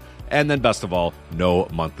audio. And then best of all, no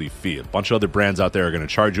monthly fee. A bunch of other brands out there are going to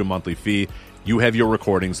charge you a monthly fee. You have your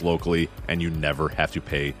recordings locally, and you never have to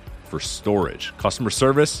pay for storage. Customer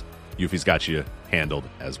service, Eufy's got you handled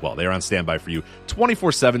as well. They are on standby for you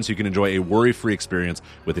 24/7, so you can enjoy a worry-free experience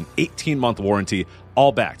with an 18-month warranty,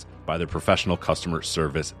 all backed by their professional customer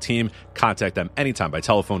service team. Contact them anytime by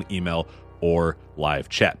telephone, email, or live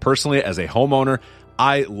chat. Personally, as a homeowner,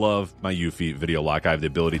 I love my Eufy Video Lock. I have the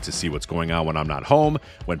ability to see what's going on when I'm not home,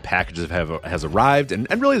 when packages has arrived, and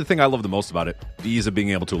really the thing I love the most about it, the ease of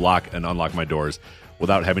being able to lock and unlock my doors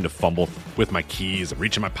without having to fumble with my keys and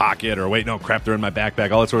reach in my pocket, or wait, no, crap, they're in my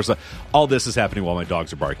backpack, all that sort of stuff. All this is happening while my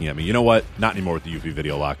dogs are barking at me. You know what? Not anymore with the Eufy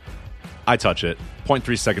Video Lock. I touch it,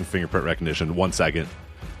 0.3 second fingerprint recognition, 1 second,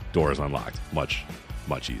 door is unlocked. Much,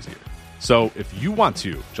 much easier. So if you want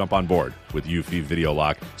to jump on board with Eufy Video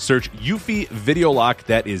Lock, search Eufy Video Lock.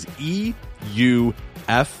 That is EUFY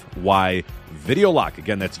Video Lock.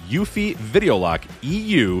 Again, that's Eufy Video Lock,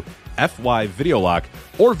 EUFY Video Lock,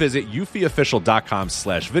 or visit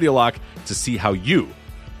eufyofficial.com/video lock to see how you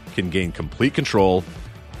can gain complete control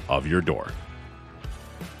of your door.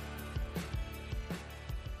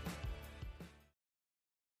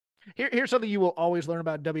 Here's something you will always learn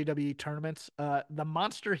about WWE tournaments. The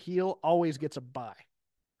monster heel always gets a bye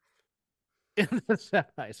in the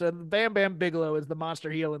semi. So Bam Bam Bigelow is the monster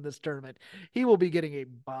heel in this tournament. He will be getting a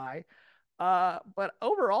bye. But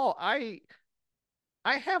overall, I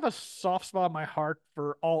have a soft spot in my heart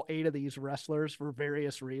for all 8 of these wrestlers for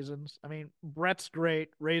various reasons. I mean, Brett's great.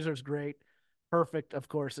 Razor's great. Perfect, of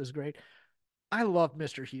course, is great. I love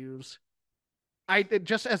Mr. Hughes.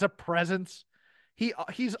 Just as a presence, He's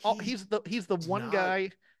the one not. guy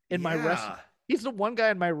in my Yeah. he's the one guy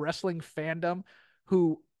in my wrestling fandom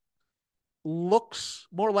who looks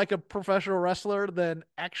more like a professional wrestler than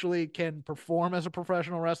actually can perform as a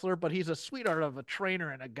professional wrestler, but he's a sweetheart of a trainer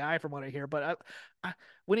and a guy from what I hear. But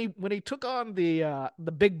when he took on the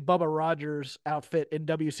big Bubba Rogers outfit in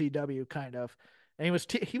WCW kind of, and he was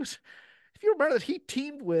if you remember that he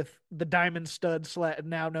teamed with the Diamond Stud,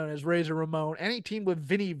 now known as Razor Ramon, and he teamed with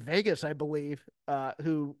Vinny Vegas, I believe,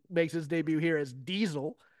 who makes his debut here as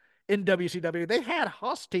Diesel in WCW. They had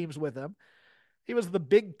Hoss teams with him. He was the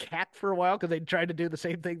big cat for a while because they tried to do the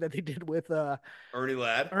same thing that they did with Ernie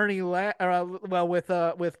Ladd.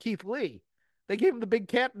 With Keith Lee. They gave him the big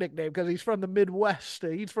cat nickname because he's from the Midwest.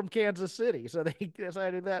 He's from Kansas City, so they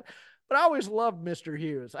decided that. But I always loved Mr.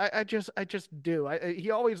 Hughes. I just do. He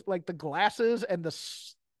always like the glasses and the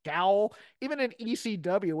scowl. Even in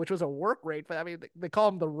ECW, which was a work rate. I mean, they call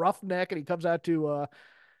him the Roughneck, and he comes out to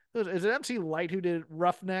is it MC Light who did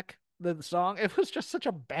Roughneck the song? It was just such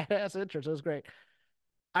a badass entrance. It was great.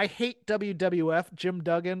 I hate WWF Jim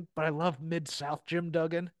Duggan, but I love Mid South Jim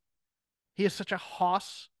Duggan. He is such a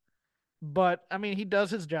hoss, but I mean, he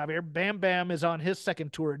does his job here. Bam Bam is on his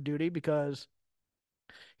second tour of duty because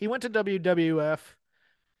he went to WWF.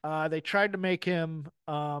 They tried to make him.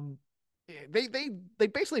 They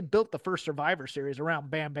basically built the first Survivor Series around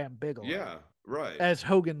Bam Bam Bigelow. Yeah, right. As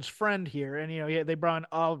Hogan's friend here, and they brought in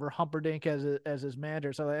Oliver Humperdinck as his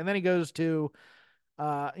manager. So, and then he goes to,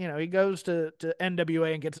 he goes to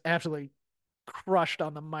NWA and gets absolutely crushed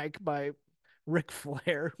on the mic by Ric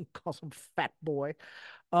Flair, who calls him Fat Boy.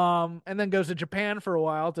 And then goes to Japan for a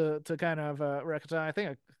while to kind of reconcile. I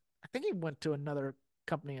think he went to another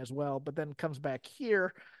company as well, but then comes back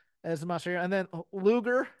here as the master. And then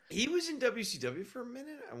Luger. He was in WCW for a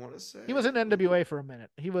minute, I want to say. He was in NWA for a minute.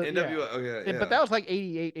 He was NWA, okay, yeah. But that was like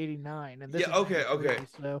 88, 89. And this is okay.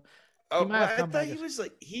 So I thought he was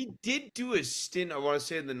like, he did do a stint, I want to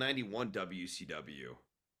say, in the 91 WCW.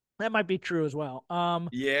 That might be true as well.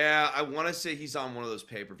 Yeah, I want to say he's on one of those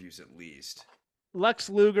pay-per-views at least. Lex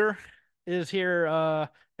Luger is here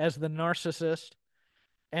as the narcissist.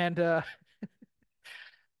 And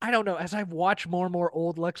I don't know, as I've watched more and more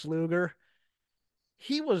old Lex Luger,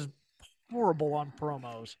 he was horrible on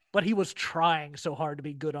promos, but he was trying so hard to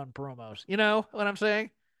be good on promos. You know what I'm saying?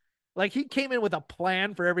 Like, he came in with a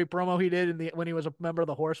plan for every promo he did when he was a member of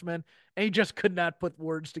the Horsemen, and he just could not put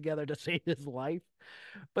words together to save his life.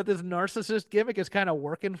 But this narcissist gimmick is kind of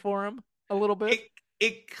working for him a little bit.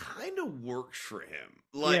 It kind of works for him.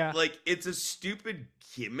 Like it's a stupid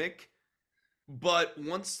gimmick, but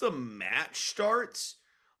once the match starts,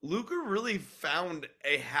 Luger really found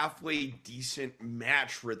a halfway decent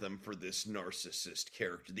match rhythm for this narcissist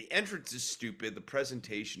character. The entrance is stupid, the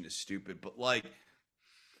presentation is stupid, but like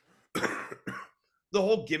the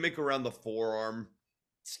whole gimmick around the forearm,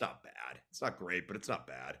 it's not bad. It's not great, but it's not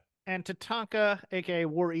bad. And Tatanka, aka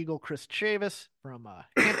War Eagle Chris Chavis from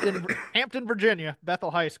Hampton, Virginia, Bethel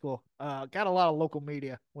High School. Got a lot of local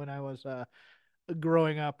media when I was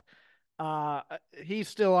growing up. He's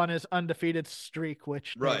still on his undefeated streak,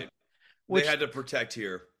 which they had to protect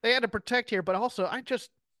here. They had to protect here, but also I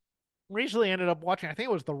just recently ended up watching, I think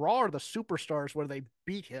it was the Raw or the Superstars, where they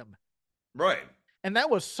beat him. Right. And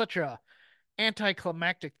that was such a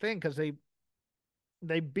anticlimactic thing because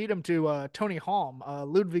they beat him to Tony Halm,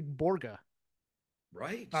 Ludwig Borga.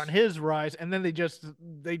 Right. On his rise, and then they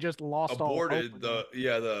just lost aborted the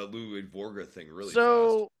Ludwig Borga thing really fast.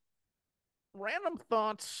 So, random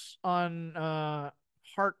thoughts on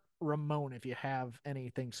Hart Ramon, if you have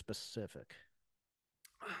anything specific.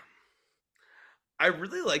 I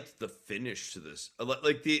really liked the finish to this,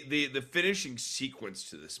 like the finishing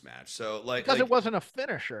sequence to this match. So because it wasn't a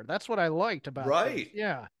finisher, that's what I liked about it.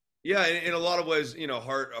 Yeah. Yeah, in a lot of ways,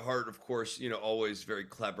 Hart, of course, always very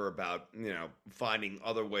clever about, finding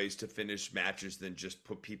other ways to finish matches than just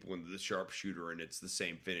put people into the sharpshooter and it's the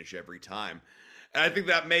same finish every time. And I think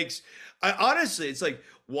that honestly, it's like,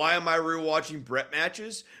 why am I rewatching Brett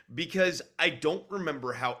matches? Because I don't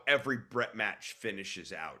remember how every Brett match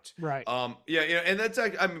finishes out. Right. And that's,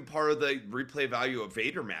 part of the replay value of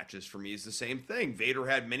Vader matches for me is the same thing. Vader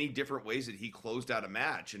had many different ways that he closed out a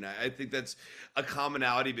match. And I think that's a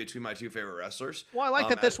commonality between my two favorite wrestlers. Well, I like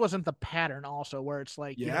that this wasn't the pattern also, where it's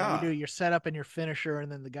like, you do your setup and your finisher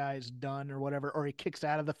and then the guy's done or whatever, or he kicks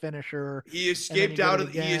out of the finisher. He escapes out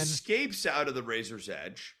of the Razor's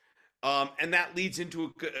Edge. And that leads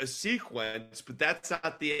into a sequence, but that's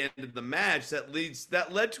not the end of the match. That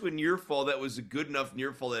led to a near fall that was a good enough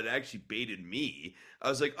near fall that actually baited me. I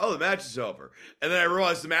was like, oh, the match is over. And then I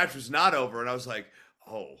realized the match was not over, and I was like,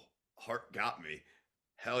 oh, Hart got me.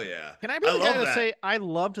 Hell yeah. Can I be I the guy love to that. say I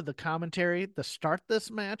loved the commentary to start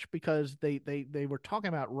this match because they were talking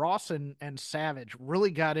about Ross and Savage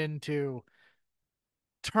really got into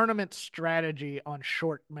tournament strategy on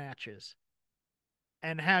short matches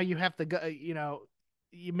and how you have to go,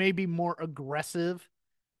 you may be more aggressive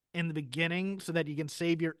in the beginning so that you can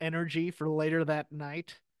save your energy for later that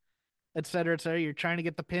night, et cetera, et cetera. You're trying to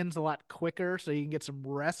get the pins a lot quicker so you can get some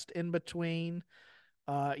rest in between.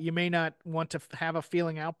 You may not want to have a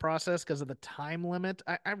feeling out process because of the time limit.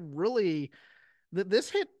 I really, this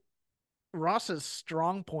hit Ross's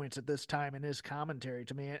strong points at this time in his commentary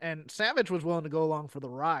to me. And Savage was willing to go along for the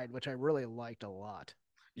ride, which I really liked a lot.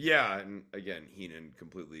 Yeah, and again, Heenan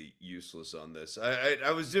completely useless on this.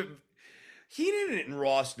 I was Heenan and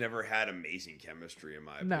Ross never had amazing chemistry in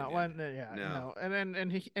my No, opinion. yeah, No.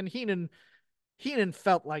 no, and Heenan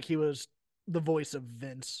felt like he was the voice of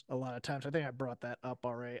Vince a lot of times. I think I brought that up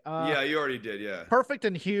already. Yeah, you already did. Yeah. Perfect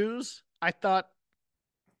and Hughes, I thought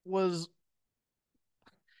was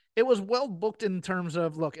it was well booked in terms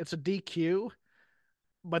of look, it's a DQ,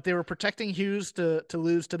 but they were protecting Hughes to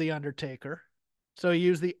lose to the Undertaker, so he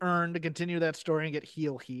used the urn to continue that story and get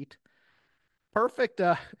heel heat. Perfect,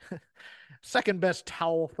 second best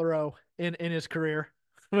towel throw in his career,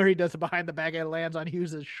 where he does it behind the back and lands on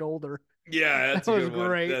Hughes's shoulder. Yeah, That that's a was good one.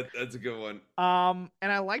 great. That's a good one.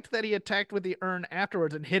 And I liked that he attacked with the urn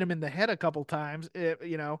afterwards and hit him in the head a couple times.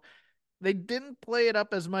 They didn't play it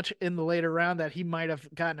up as much in the later round that he might have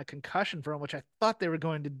gotten a concussion from, which I thought they were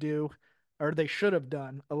going to do, or they should have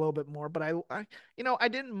done a little bit more. But I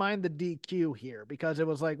didn't mind the DQ here because it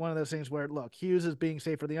was like one of those things where, look, Hughes is being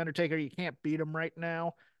safe for the Undertaker. You can't beat him right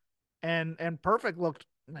now, and Perfect looked,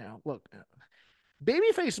 look,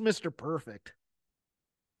 babyface Mister Perfect,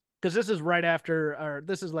 because this is right after, or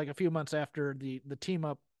this is like a few months after the team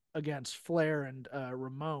up against Flair and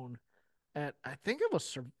Ramon at, I think it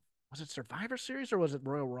was it Survivor Series or was it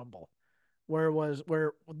Royal Rumble, where it was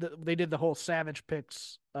where they did the whole Savage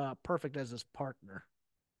picks Perfect as his partner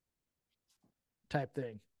type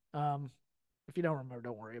thing. If you don't remember,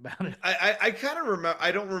 don't worry about it. I kind of remember.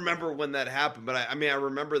 I don't remember when that happened, but I mean, I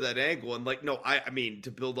remember that angle. And like, no, I mean,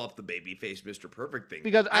 to build off the babyface Mr. Perfect thing,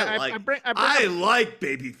 Because I bring up, like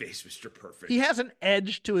babyface Mr. Perfect. he has an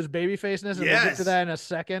edge to his babyfaceness, and we'll get to Yes. that in a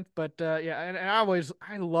second. But yeah, and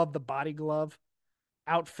I love the body glove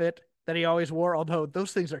outfit that he always wore. Although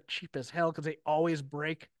those things are cheap as hell because they always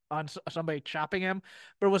break on somebody chopping him.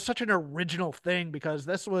 But it was such an original thing because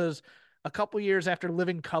this was a couple years after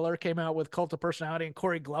Living Color came out with Cult of Personality, and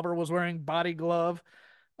Corey Glover was wearing body glove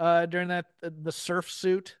during that the surf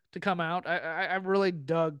suit to come out. I really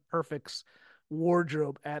dug Perfect's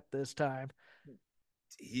wardrobe at this time.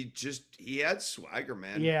 He had swagger,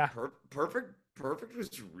 man. Yeah. Perfect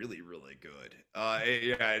was really good.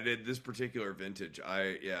 Yeah, in this particular vintage,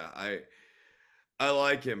 I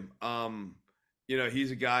like him.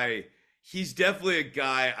 He's a guy. He's definitely a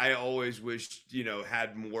guy I always wished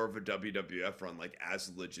had more of a WWF run, like as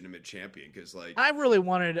a legitimate champion, because like I really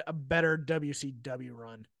wanted a better WCW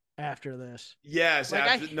run after this. yes, Like,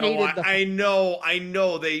 after, I no, hated the I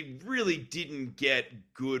know they really didn't get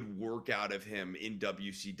good work out of him in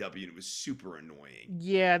WCW, and it was super annoying.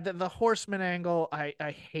 Yeah, the horseman angle I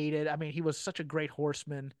hated. I mean, he was such a great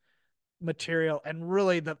horseman material, and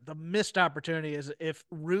really the missed opportunity is if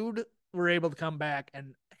Rude were able to come back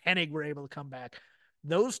and Hennig were able to come back,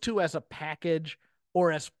 those two as a package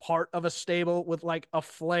or as part of a stable with like a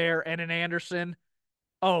Flair and an Anderson.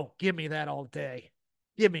 Oh, give me that all day.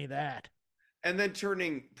 Give me that. And then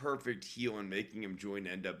turning Perfect heel and making him join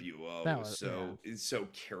NWO That was was it's so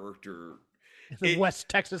character. the West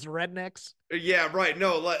Texas Rednecks. Yeah, right.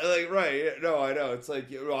 No, like right. No, I know. It's like,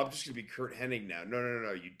 I'm just gonna be Kurt Hennig now.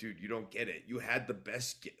 No. You don't get it. You had the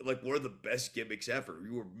best, like one of the best gimmicks ever.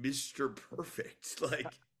 You were Mr. Perfect. Like,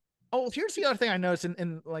 Oh, here's the other thing I noticed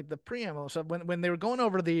in like the preamble. So when they were going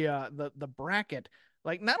over the bracket,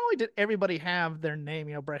 like not only did everybody have their name,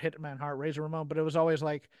 Bret Hitman Hart, Razor Ramon, but it was always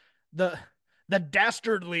like the the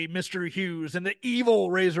dastardly Mr. Hughes and the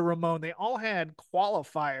evil Razor Ramon. They all had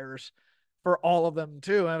qualifiers for all of them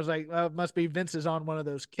too. And I was like, it must be Vince is on one of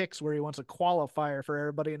those kicks where he wants a qualifier for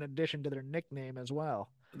everybody in addition to their nickname as well.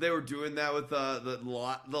 they were doing that with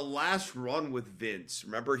the last run with Vince.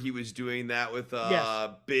 Remember, he was doing that with Yes.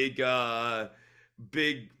 big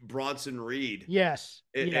Bronson Reed. Yes.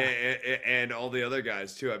 And, Yeah. and all the other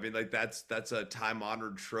guys too. I mean, like that's a time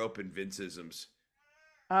honored trope in Vinceisms.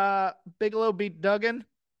 Bigelow beat Duggan.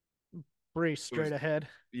 Pretty It was, straight ahead.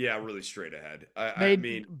 yeah, really straight ahead. I Made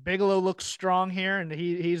mean, Bigelow look strong here, and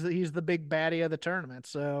he's the big baddie of the tournament.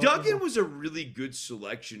 So Duggan was a really good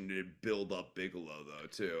selection to build up Bigelow, though,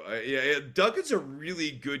 too. Yeah, Duggan's a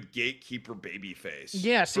really good gatekeeper babyface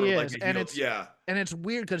yes, for he like is, a heel. Yeah, and it's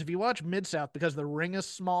weird because if you watch Mid South, because the ring is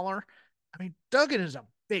smaller, I mean Duggan is a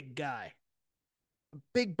big guy,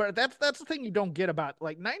 big. But that's the thing you don't get about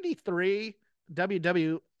like '93.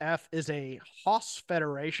 WWF is a Hoss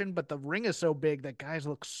federation, but the ring is so big that guys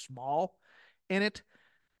look small in it.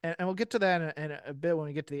 And we'll get to that in a bit when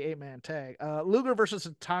we get to the 8-man tag. Luger versus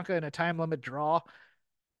Tatanka in a time limit draw.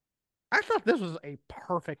 I thought this was a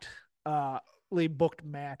perfectly booked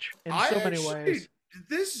match in I so many actually ways.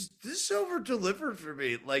 this over delivered for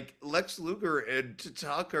me. Like Lex Luger and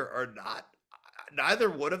Tatanka are not, neither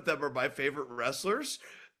one of them are my favorite wrestlers,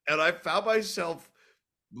 and I found myself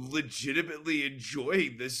legitimately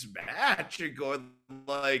enjoying this match and going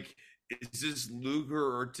like, is this Luger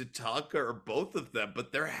or Tatanka or both of them?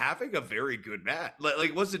 But they're having a very good match.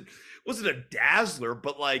 Like wasn't a dazzler,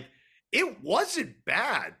 but like it wasn't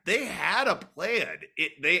bad. They had a plan.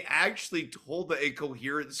 They actually told a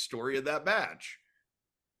coherent story in that match.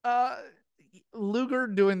 Uh, Luger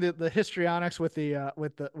doing the histrionics with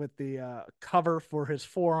the cover for his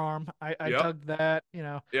forearm. I Yep. dug that. You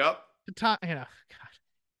know, Yep. Tatanka. You know, God,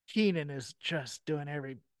 Keenan is just doing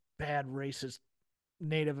every bad racist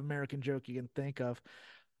Native American joke you can think of.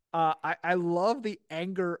 I love the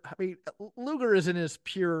anger. I mean, Luger is in his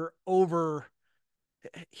pure over.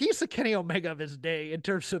 He's the Kenny Omega of his day in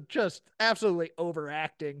terms of just absolutely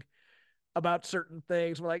overacting about certain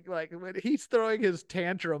things. Like when he's throwing his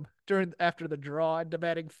tantrum during after the draw and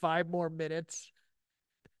demanding 5 more minutes.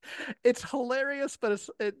 It's hilarious, but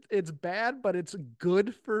it's bad, but it's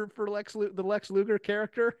good for the Lex Luger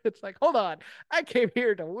character. It's like, hold on, I came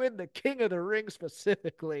here to win the King of the Ring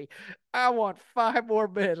specifically. I want 5 more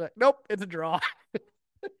minutes. Like, nope, it's a draw.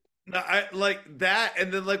 No, I like that,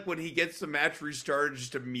 and then like when he gets the match restarted,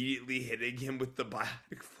 just immediately hitting him with the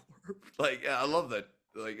bionic form. Like, yeah, I love that.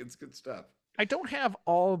 Like, it's good stuff. I don't have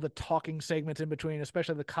all the talking segments in between,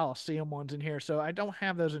 especially the Coliseum ones in here, so I don't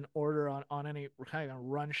have those in order on any kind of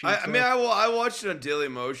run sheet. I mean, I watched it on Daily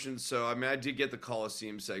Motion, so I mean, I did get the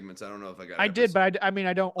Coliseum segments. I don't know if I got. I did, but I mean,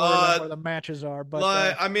 I don't order them where the matches are. But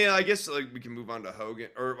like, I mean, I guess like we can move on to Hogan,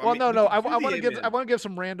 or I well, mean, we no, can I do want to the give Amen.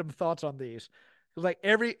 some random thoughts on these. Because like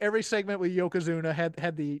every segment with Yokozuna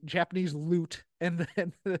had the Japanese lute and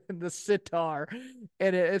the sitar,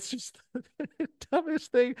 and it's just the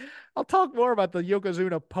dumbest thing. I'll talk more about the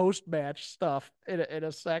Yokozuna post match stuff in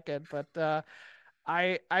a second, but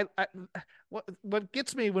I what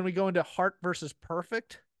gets me when we go into Heart versus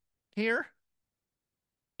Perfect here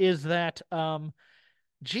is that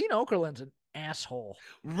Gene Okerlund's an asshole.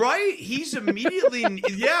 Right? He's immediately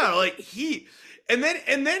yeah, like and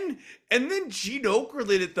then Gene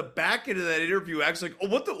Okerlund at the back end of that interview acts like, oh,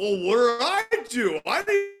 what the? Well, what did I do? I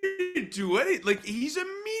didn't do anything. Like he's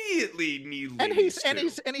immediately knee And leads too.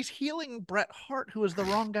 he's healing Bret Hart, who is the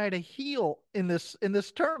wrong guy to heal in this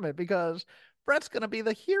tournament because Bret's gonna be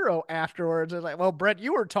the hero afterwards. It's like, well, Bret,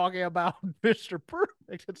 you were talking about Mr.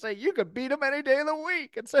 Perfect and say you could beat him any day of the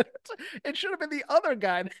week. And said it should have been the other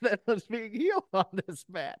guy that was being healed on this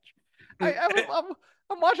match. I'm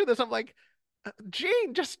watching this. I'm like,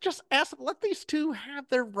 Gene, just let these two have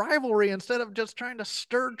their rivalry instead of just trying to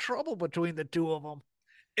stir trouble between the two of them.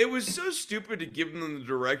 It was so stupid to give them the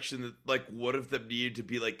direction that like one of them needed to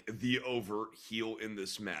be like the overt heel in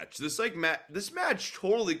this match. This match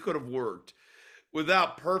totally could have worked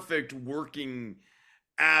without Perfect working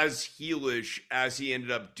as heelish as he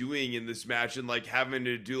ended up doing in this match and like having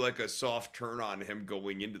to do like a soft turn on him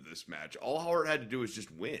going into this match. All Howard had to do was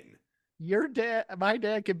just win. My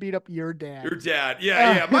dad can beat up your dad. Your dad,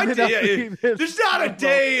 yeah. My dad. Yeah, there's not a promo.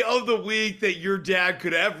 day of the week that your dad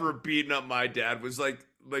could ever have beaten up my dad. Was like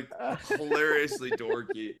hilariously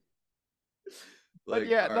dorky. But Like,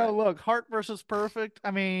 yeah, all no, right. look, Heart versus Perfect.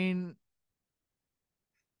 I mean,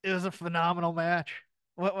 it was a phenomenal match.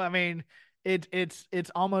 Well, I mean, it's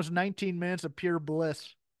almost 19 minutes of pure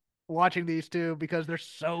bliss watching these two because they're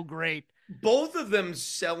so great. Both of them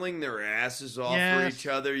selling their asses off for Yes. each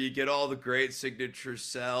other. You get all the great signature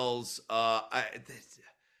sells.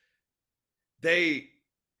 They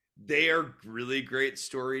are really great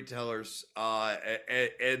storytellers.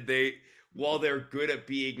 And they, while they're good at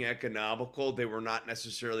being economical, they were not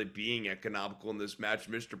necessarily being economical in this match.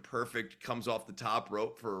 Mr. Perfect comes off the top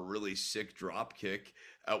rope for a really sick drop kick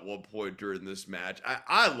at one point during this match.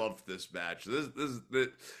 I loved this match. This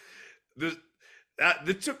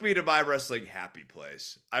that took me to my wrestling happy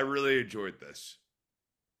place. I really enjoyed this.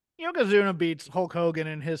 Yokozuna beats Hulk Hogan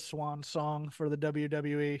in his swan song for the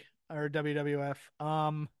WWE or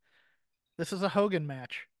WWF. This is a Hogan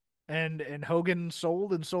match, and Hogan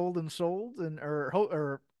sold and sold and sold, and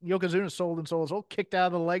or Yokozuna sold and sold and sold, kicked out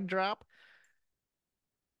of the leg drop.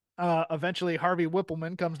 Eventually Harvey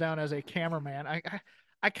Whippleman comes down as a cameraman.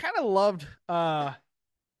 I kind of loved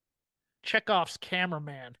Chekhov's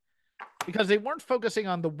cameraman because they weren't focusing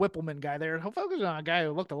on the Whippleman guy. They were focusing on a guy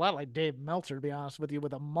who looked a lot like Dave Meltzer, to be honest with you,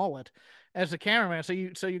 with a mullet as the cameraman.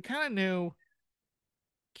 So you kind of knew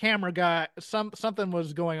camera guy something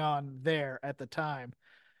was going on there at the time.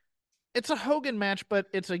 It's a Hogan match, but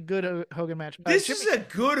it's a good Hogan match. This is a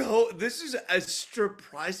good This is a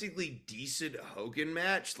surprisingly decent Hogan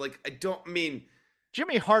match. Like I don't mean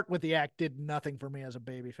Jimmy Hart with the act did nothing for me as a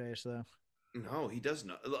babyface, though. no, he does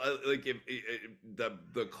not. Like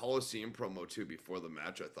the Coliseum promo too before the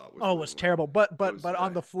match, I thought was Oh, it was terrible. But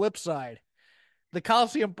on the flip side, the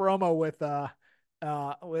Coliseum promo with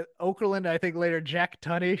Okerlund, I think later Jack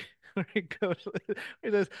Tunney, where he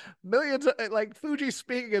says millions of, like Fuji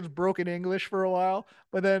speaking in broken English for a while,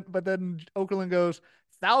 but then Okerlund goes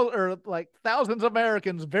thousands of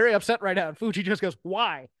Americans very upset right now, and Fuji just goes,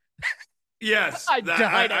 why? Yes, I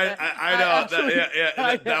died. I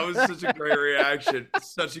know. That was such a great reaction.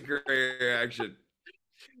 Such a great reaction.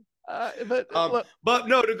 But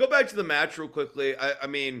no, to go back to the match real quickly. I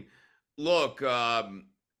mean, look,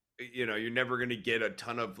 you're never going to get a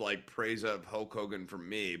ton of like praise of Hulk Hogan from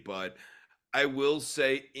me, but I will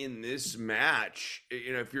say in this match,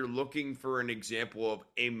 if you're looking for an example of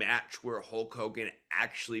a match where Hulk Hogan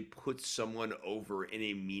actually puts someone over in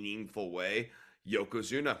a meaningful way,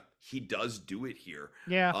 Yokozuna, he does do it here.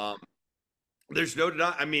 Yeah. There's no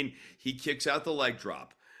doubt. I mean, he kicks out the leg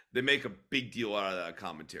drop. They make a big deal out of that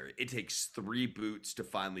commentary. It takes 3 boots to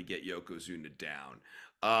finally get Yokozuna down.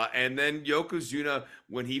 And then Yokozuna,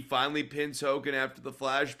 when he finally pins Hogan after the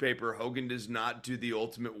flash paper, Hogan does not do the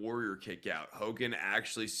Ultimate Warrior kick out. Hogan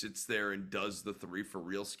actually sits there and does the 3 for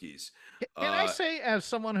real skis. Can I say, as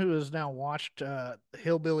someone who has now watched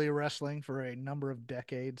hillbilly wrestling for a number of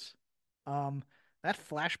decades, that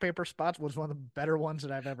flash paper spot was one of the better ones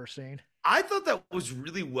that I've ever seen. I thought that was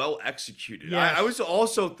really well executed. Yes. I was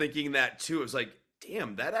also thinking that too. It was like,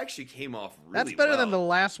 damn, that actually came off really well. That's better than the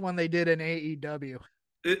last one they did in AEW.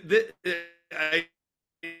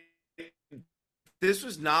 This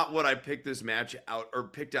was not what I picked this match out or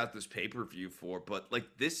picked out this pay-per-view for, but like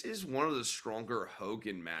this is one of the stronger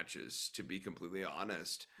Hogan matches, to be completely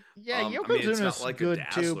honest. Yeah, Yokozuna's it's not like good a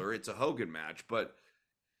Dazzler, too. It's a Hogan match, but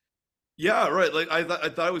yeah, right. Like I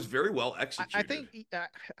thought it was very well executed. I think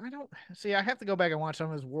I don't see. I have to go back and watch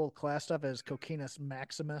some of his world class stuff as Coquinus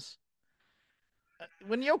Maximus.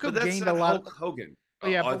 When Yoko gained a lot of Hogan.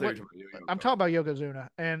 Yeah, but I'm talking about Yokozuna,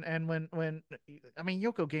 and when I mean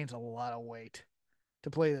Yoko gains a lot of weight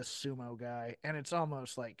to play this sumo guy, and it's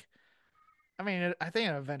almost like, I mean, I think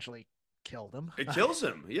it eventually killed him. It kills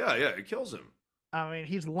him. Yeah, it kills him. I mean,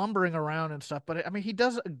 he's lumbering around and stuff, but I mean, he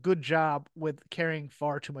does a good job with carrying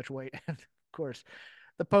far too much weight. And of course,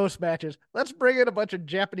 the post matches, let's bring in a bunch of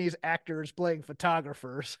Japanese actors playing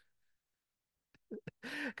photographers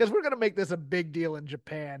because we're gonna make this a big deal in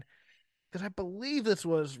Japan. Because I believe this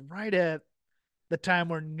was right at the time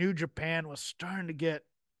where New Japan was starting to get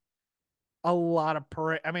a lot of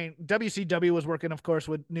parade. I mean, WCW was working, of course,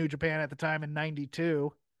 with New Japan at the time in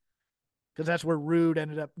 '92, because that's where Rude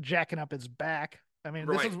ended up jacking up his back. I mean,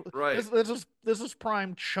 this is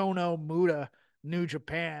prime Chono Muda New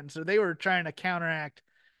Japan, so they were trying to counteract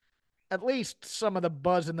at least some of the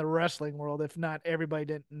buzz in the wrestling world, if not everybody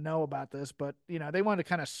didn't know about this. But they wanted to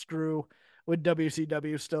kind of screw with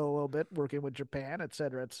WCW still a little bit, working with Japan, et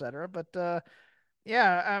cetera, et cetera. But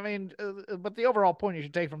yeah, I mean, but the overall point you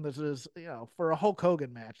should take from this is, for a Hulk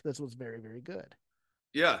Hogan match, this was very, very good.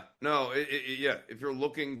 Yeah, no, yeah. If you're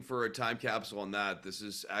looking for a time capsule on that, this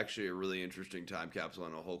is actually a really interesting time capsule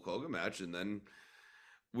on a Hulk Hogan match. And then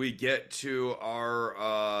we get to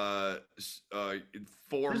our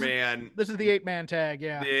 4-man. This is the 8-man tag,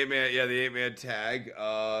 yeah. The 8-man tag,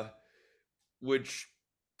 which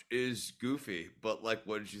is goofy, but like,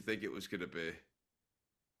 what did you think it was going to be?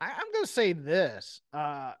 I'm going to say this,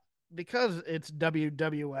 because it's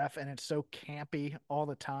WWF and it's so campy all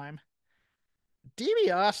the time.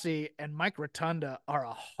 DiBiase and Mike Rotunda are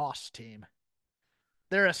a hoss team.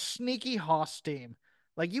 They're a sneaky hoss team.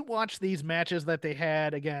 Like, you watch these matches that they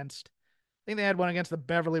had against, I think they had one against the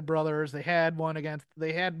Beverly Brothers. They had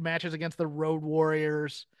matches against the Road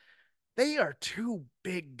Warriors. They are 2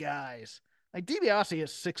 big guys. Like, DiBiase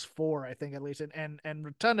is 6'4", I think, at least, and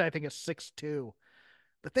Rotunda, I think, is 6'2".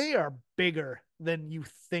 But they are bigger than you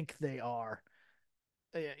think they are.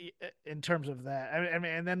 in terms of that. I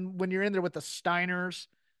mean, and then when you're in there with the Steiners,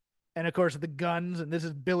 and of course the Guns, and this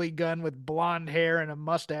is Billy Gunn with blonde hair and a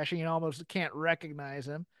mustache, and you almost can't recognize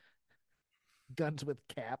him. Guns with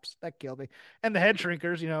caps, that killed me. And the Head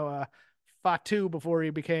Shrinkers, Fatu before he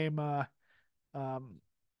became um,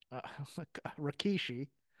 uh, Rikishi.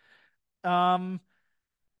 Um,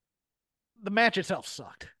 the match itself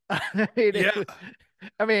sucked. Yeah.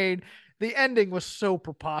 I mean, the ending was so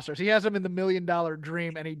preposterous. He has him in the $1 million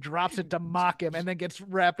dream, and he drops it to mock him, and then gets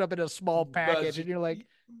wrapped up in a small package, and you're like,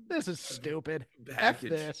 "This is stupid. F Package.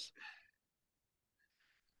 this."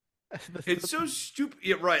 It's so stupid.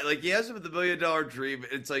 Yeah, right. Like he has him with the $1 million dream.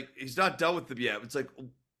 It's like he's not done with them yet. It's like,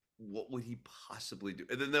 what would he possibly do?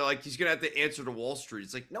 And then they're like, he's gonna have to answer to Wall Street.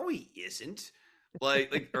 It's like, no, he isn't.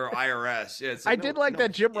 Like or IRS. Yeah, it's like, I did like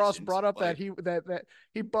that Jim Ross isn't. brought up Like, that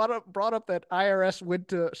he brought up that IRS went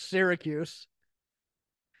to Syracuse.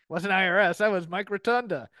 Wasn't IRS, that was Mike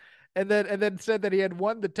Rotunda. And then said that he had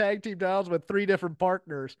won the tag team titles with 3 different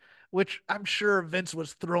partners, which I'm sure Vince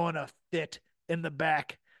was throwing a fit in the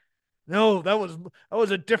back. No, that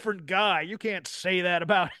was a different guy. You can't say that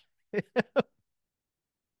about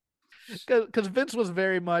because Vince was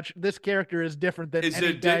very much this character is different than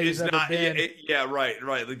any guy he's ever been. Yeah, right.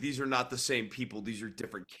 Like these are not the same people. These are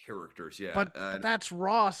different characters. Yeah, But that's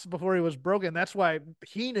Ross before he was broken. That's why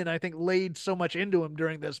Heenan, I think, laid so much into him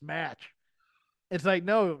during this match. It's like,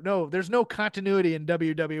 no, there's no continuity in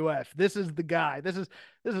WWF. This is the guy. This is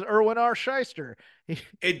Erwin R. Shyster.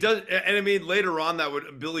 it does, and I mean later on that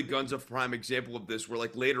would Billy Gunn's a prime example of this, where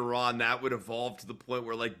like later on that would evolve to the point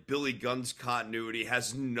where like Billy Gunn's continuity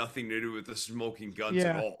has nothing to do with the Smoking Guns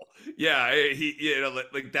at all. Yeah,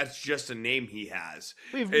 like that's just a name he has.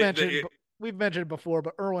 We've mentioned before,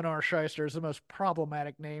 but Erwin R. Shyster is the most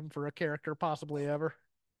problematic name for a character possibly ever.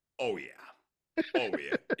 Oh yeah. Oh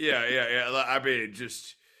yeah. Yeah. I mean,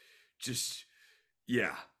 just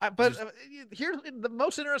yeah. Here's the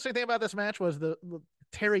most interesting thing about this match was the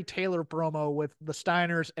Terry Taylor promo with the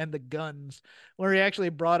Steiners and the Guns, where he actually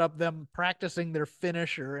brought up them practicing their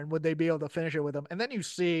finisher and would they be able to finish it with them. And then you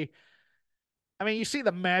see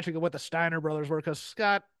the magic of what the Steiner brothers were, because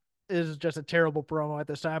Scott is just a terrible promo at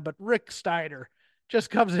this time, but Rick Steiner just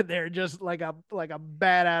comes in there just like a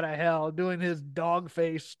bat out of hell doing his dog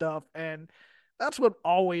face stuff, and that's what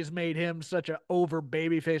always made him such an over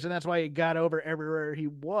babyface, and that's why he got over everywhere he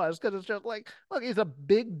was, because it's just like, look, he's a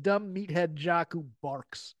big dumb meathead jock who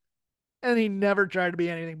barks, and he never tried to be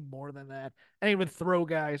anything more than that, and he would throw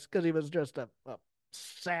guys because he was just a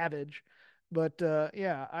savage. But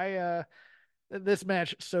this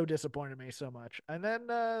match so disappointed me so much. And then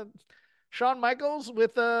Shawn Michaels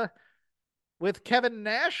with Kevin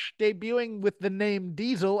Nash debuting with the name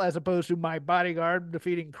Diesel as opposed to My Bodyguard,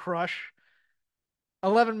 defeating Crush.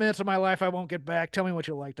 11 minutes of my life I won't get back. Tell me what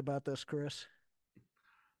you liked about this, Chris.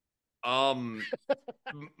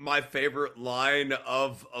 My favorite line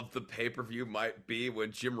of the pay-per-view might be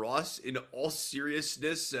when Jim Ross, in all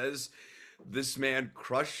seriousness, says this man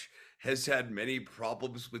Crush has had many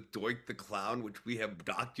problems with Doink the Clown, which we have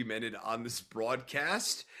documented on this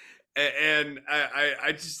broadcast. And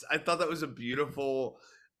I thought that was a beautiful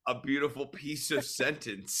piece of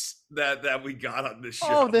sentence that we got on this show.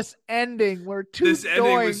 Oh, this ending where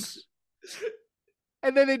Doinks,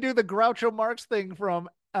 and then they do the Groucho Marx thing from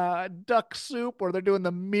Duck Soup, where they're doing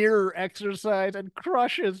the mirror exercise, and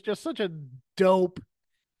Crush is just such a dope.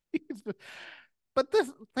 But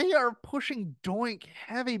they are pushing Doink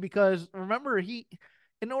heavy, because remember,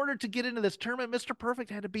 in order to get into this tournament, Mr. Perfect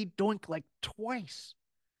had to beat Doink like twice.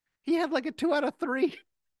 He had like a 2 out of 3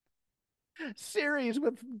 series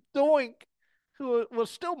with Doink, who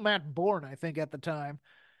was still Matt Bourne, I think, at the time.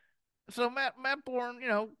 So Matt Bourne,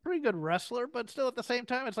 pretty good wrestler, but still at the same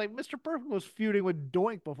time, it's like Mr. Perfect was feuding with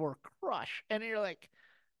Doink before Crush, and you're like,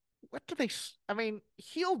 what do they? I mean,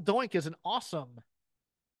 heel Doink is an awesome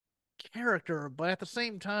character, but at the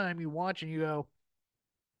same time, you watch and you go,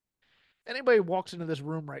 anybody walks into this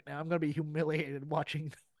room right now, I'm going to be humiliated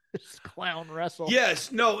watching this clown wrestle.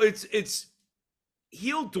 Yes, no, it's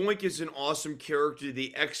heel Doink is an awesome character.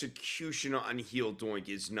 The execution on heel Doink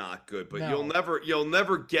is not good, but No. you'll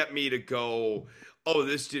never get me to go, oh,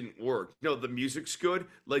 this didn't work. No, the music's good.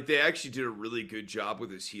 Like they actually did a really good job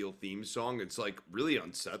with his heel theme song. It's like really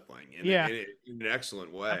unsettling in an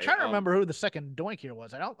excellent way. I'm trying to remember who the second Doink here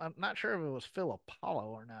was. I'm not sure if it was Phil Apollo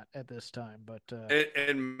or not at this time, but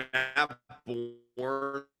and Matt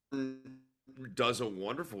Bourne does a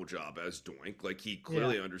wonderful job as Doink. Like he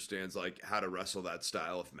clearly understands like how to wrestle that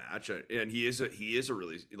style of match, and he is a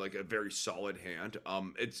really like a very solid hand.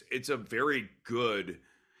 It's a very good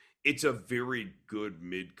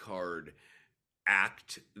mid card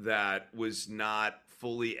act that was not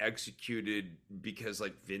fully executed because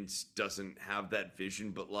like Vince doesn't have that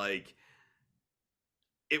vision, but like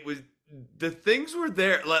it was the things were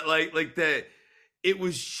there like that it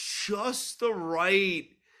was just the right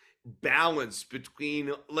balance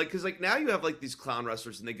between like because like now you have like these clown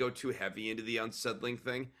wrestlers and they go too heavy into the unsettling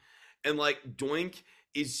thing and like Doink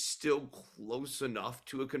is still close enough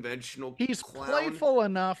to a conventional He's clown. playful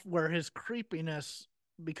enough where his creepiness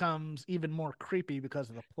becomes even more creepy because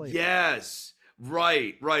of the playful. Yes,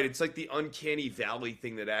 right. It's like the uncanny valley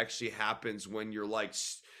thing that actually happens when you're like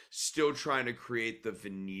still trying to create the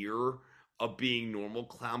veneer of being normal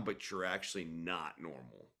clown, but you're actually not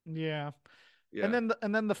normal. Yeah. Yeah.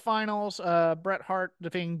 And then the finals, Bret Hart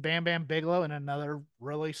defeating Bam Bam Bigelow in another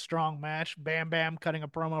really strong match. Bam Bam cutting a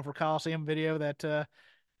promo for Coliseum video that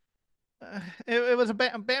it was a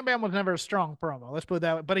Bam Bam was never a strong promo. Let's put it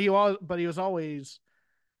that way. But he was always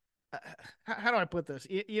how do I put this?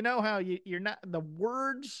 You know how you're not the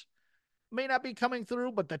words may not be coming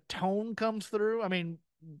through, but the tone comes through. I mean,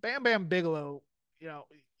 Bam Bam Bigelow,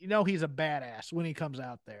 you know he's a badass when he comes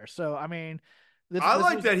out there. So I mean, I this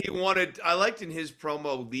like was that he wanted. I liked in his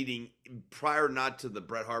promo leading prior not to the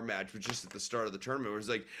Bret Hart match, but just at the start of the tournament, where he's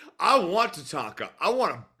like, "I want Tatanka. I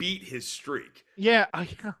want to beat his streak." yeah,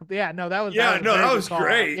 yeah, no, Yeah, that was a no, very that good was call out.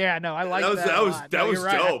 great. Yeah, no, I like That was that a lot. No, you're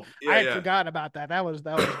right. dope. I Yeah, had yeah. forgotten about that. That was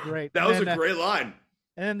great. That was a great line.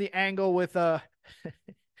 And then the angle with I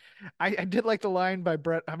did like the line by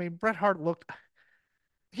Bret. I mean, Bret Hart looked.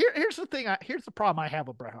 Here's the thing. Here's the problem I have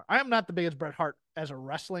with Bret Hart. I am not the biggest Bret Hart as a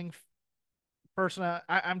wrestling person.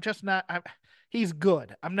 I'm just not. He's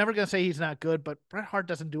good. I'm never gonna say he's not good, but Bret Hart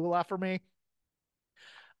doesn't do a lot for me.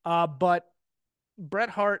 But Bret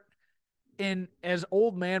Hart in as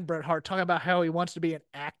old man Bret Hart talking about how he wants to be an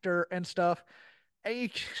actor and stuff. And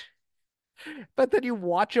but then you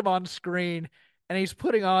watch him on screen and he's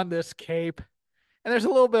putting on this cape and there's a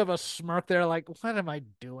little bit of a smirk there, like, what am I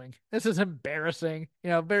doing? This is embarrassing.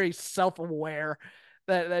 Very self-aware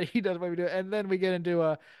that he does what we do. And then we get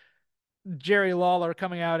into Jerry Lawler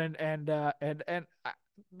coming out and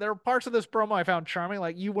there are parts of this promo I found charming.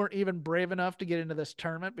 Like you weren't even brave enough to get into this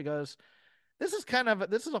tournament because this is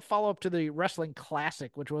a follow up to the Wrestling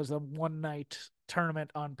Classic, which was a one night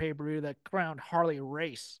tournament on pay per view that crowned Harley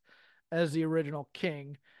Race as the original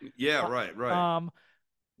king. Yeah, right.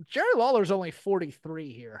 Jerry Lawler's only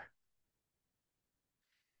 43 here,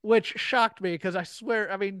 which shocked me because I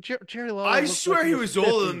swear, I mean, Jerry Lawler. I looked swear like he was 50.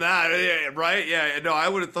 older than that. Yeah, right? Yeah, no, I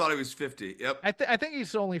would have thought he was 50. Yep. I think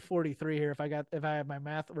he's only 43 here if I have my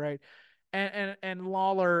math right. And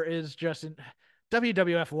Lawler is just in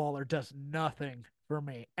WWF. Lawler does nothing for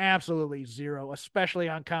me. Absolutely zero, especially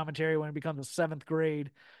on commentary when it becomes a seventh grade,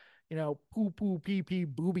 poo poo pee pee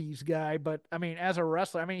boobies guy. But I mean, as a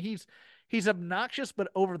wrestler, I mean, he's obnoxious but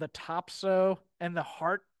over the top. And the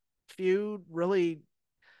Hart feud really,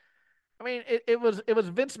 I mean, it was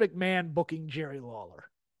Vince McMahon booking Jerry Lawler.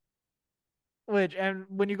 And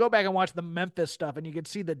when you go back and watch the Memphis stuff and you can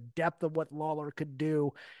see the depth of what Lawler could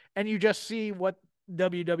do, and you just see what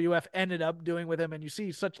WWF ended up doing with him, and you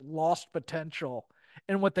see such lost potential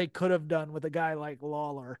in what they could have done with a guy like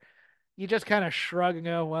Lawler, you just kind of shrug and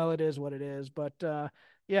go, well, it is what it is. But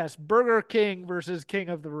yes, Burger King versus King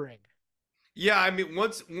of the Ring. Yeah, I mean,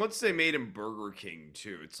 once they made him Burger King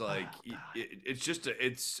too, it's like Oh,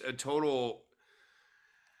 it's a total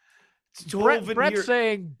Brett veneer.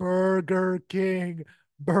 saying Burger King.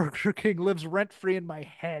 Burger King lives rent free in my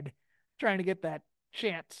head, trying to get that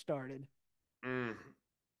chant started. Mm.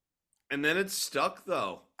 And then it stuck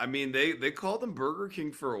though. I mean, they called him Burger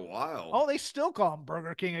King for a while. Oh, they still call him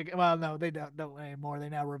Burger King. Well, no, they don't anymore. They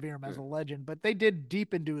now revere him as a legend, but they did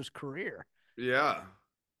deep into his career. Yeah.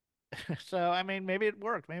 So I mean, maybe it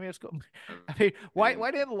worked. Maybe it's good. I I mean, mean,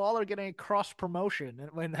 why didn't Lawler get any cross promotion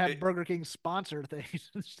and have it, Burger King sponsor things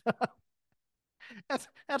and stuff?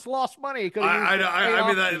 That's lost money. He could have used I to pay I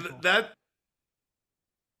mean off people. that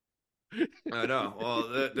I know.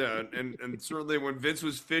 Well, and certainly when Vince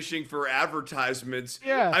was fishing for advertisements,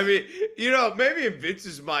 Yes. I mean, maybe in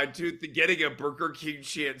Vince's mind too, getting a Burger King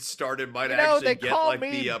chant started might They actually get call like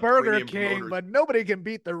me the Burger premium King, promoters. but nobody can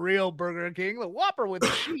beat the real Burger King. The Whopper with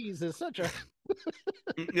cheese is such a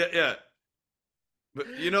Yeah. But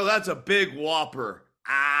that's a big Whopper.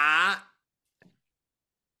 Ah.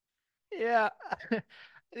 yeah.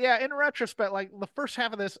 Yeah, in retrospect, like the first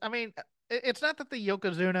half of this, I mean, it's not that the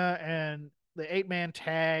Yokozuna and the 8-man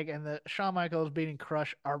tag and the Shawn Michaels beating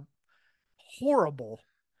Crush are horrible,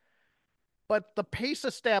 but the pace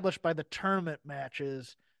established by the tournament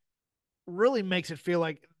matches really makes it feel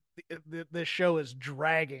like the show is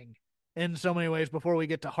dragging in so many ways before we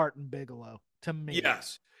get to Hart and Bigelow, to me.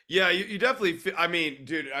 Yes. Yeah, you definitely. I mean,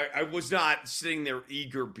 dude, I was not sitting there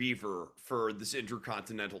eager beaver for this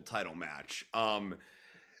Intercontinental title match. And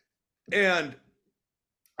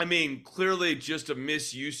I mean, clearly just a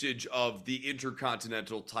misusage of the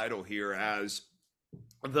Intercontinental title here as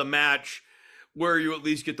the match where you at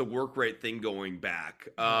least get the work rate thing going back.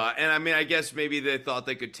 And I mean, I guess maybe they thought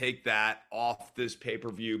they could take that off this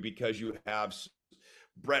pay-per-view because you have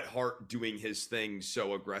Bret Hart doing his thing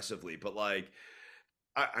so aggressively. But like,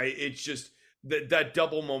 it's just that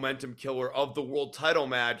double momentum killer of the world title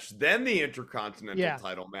match, then the Intercontinental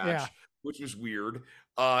title match, which was weird.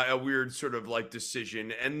 A weird sort of like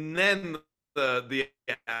decision. And then the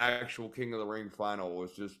actual King of the Ring final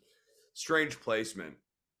was just strange placement.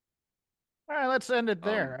 All right, let's end it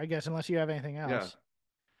there, I guess, unless you have anything else. Yeah.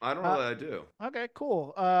 I don't know that I do. Okay,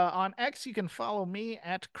 cool. On X, you can follow me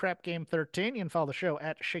at CrapGame13. You can follow the show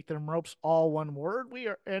at Shake Them Ropes, all one word.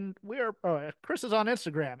 Chris is on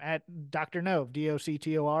Instagram at Dr. Nove,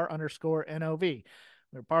 DOCTOR_NOV.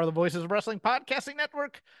 We're part of the Voices of Wrestling Podcasting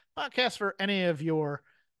Network. Podcast for any of your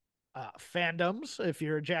fandoms. If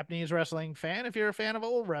you're a Japanese wrestling fan, if you're a fan of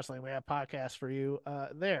old wrestling, we have podcasts for you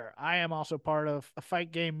there. I am also part of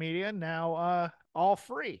Fight Game Media, now all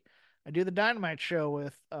free. I do the Dynamite show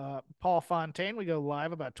with Paul Fontaine. We go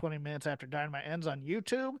live about 20 minutes after Dynamite ends on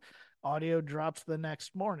YouTube. Audio drops the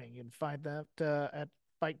next morning. You can find that at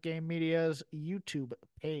Fight Game Media's YouTube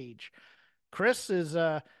page. Chris is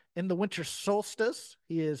in the winter solstice.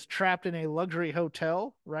 He is trapped in a luxury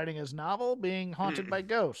hotel writing his novel, being haunted by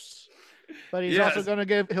ghosts. But he's also going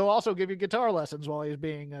to he'll also give you guitar lessons while he's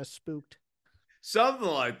being spooked. Something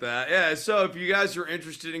like that. Yeah. So if you guys are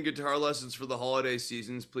interested in guitar lessons for the holiday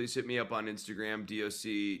seasons, please hit me up on Instagram,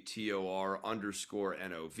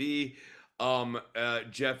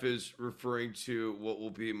 DOCTOR_NOV. Jeff is referring to what will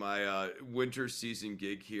be my winter season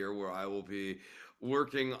gig here, where I will be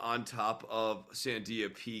working on top of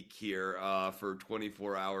Sandia Peak here for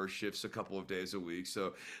 24-hour shifts a couple of days a week.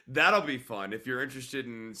 So that'll be fun. If you're interested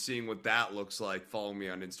in seeing what that looks like, follow me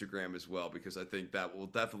on Instagram as well, because I think that will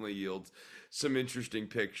definitely yield some interesting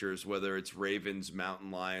pictures, whether it's ravens,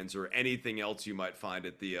 mountain lions, or anything else you might find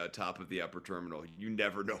at the top of the upper terminal. You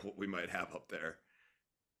never know what we might have up there.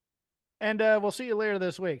 And we'll see you later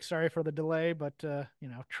this week. Sorry for the delay, but,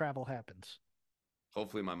 travel happens.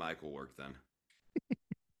 Hopefully my mic will work then.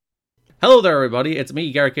 Hello there, everybody. It's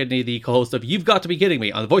me, Garrett Kidney, the co-host of You've Got to Be Kidding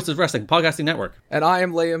Me on the Voices of Wrestling Podcasting Network. And I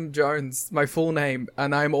am Liam Jones, my full name,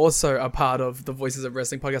 and I'm also a part of the Voices of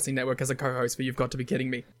Wrestling Podcasting Network as a co-host for You've Got to Be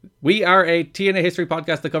Kidding Me. We are a TNA history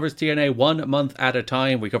podcast that covers TNA 1 month at a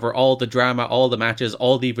time. We cover all the drama, all the matches,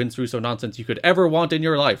 all the Vince Russo nonsense you could ever want in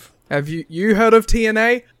your life. Have you heard of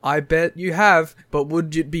TNA? I bet you have, but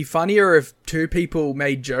would it be funnier if two people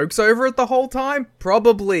made jokes over it the whole time?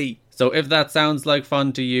 Probably. So if that sounds like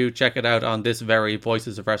fun to you, check it out on this very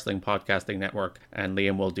Voices of Wrestling Podcasting Network, and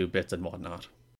Liam will do bits and whatnot.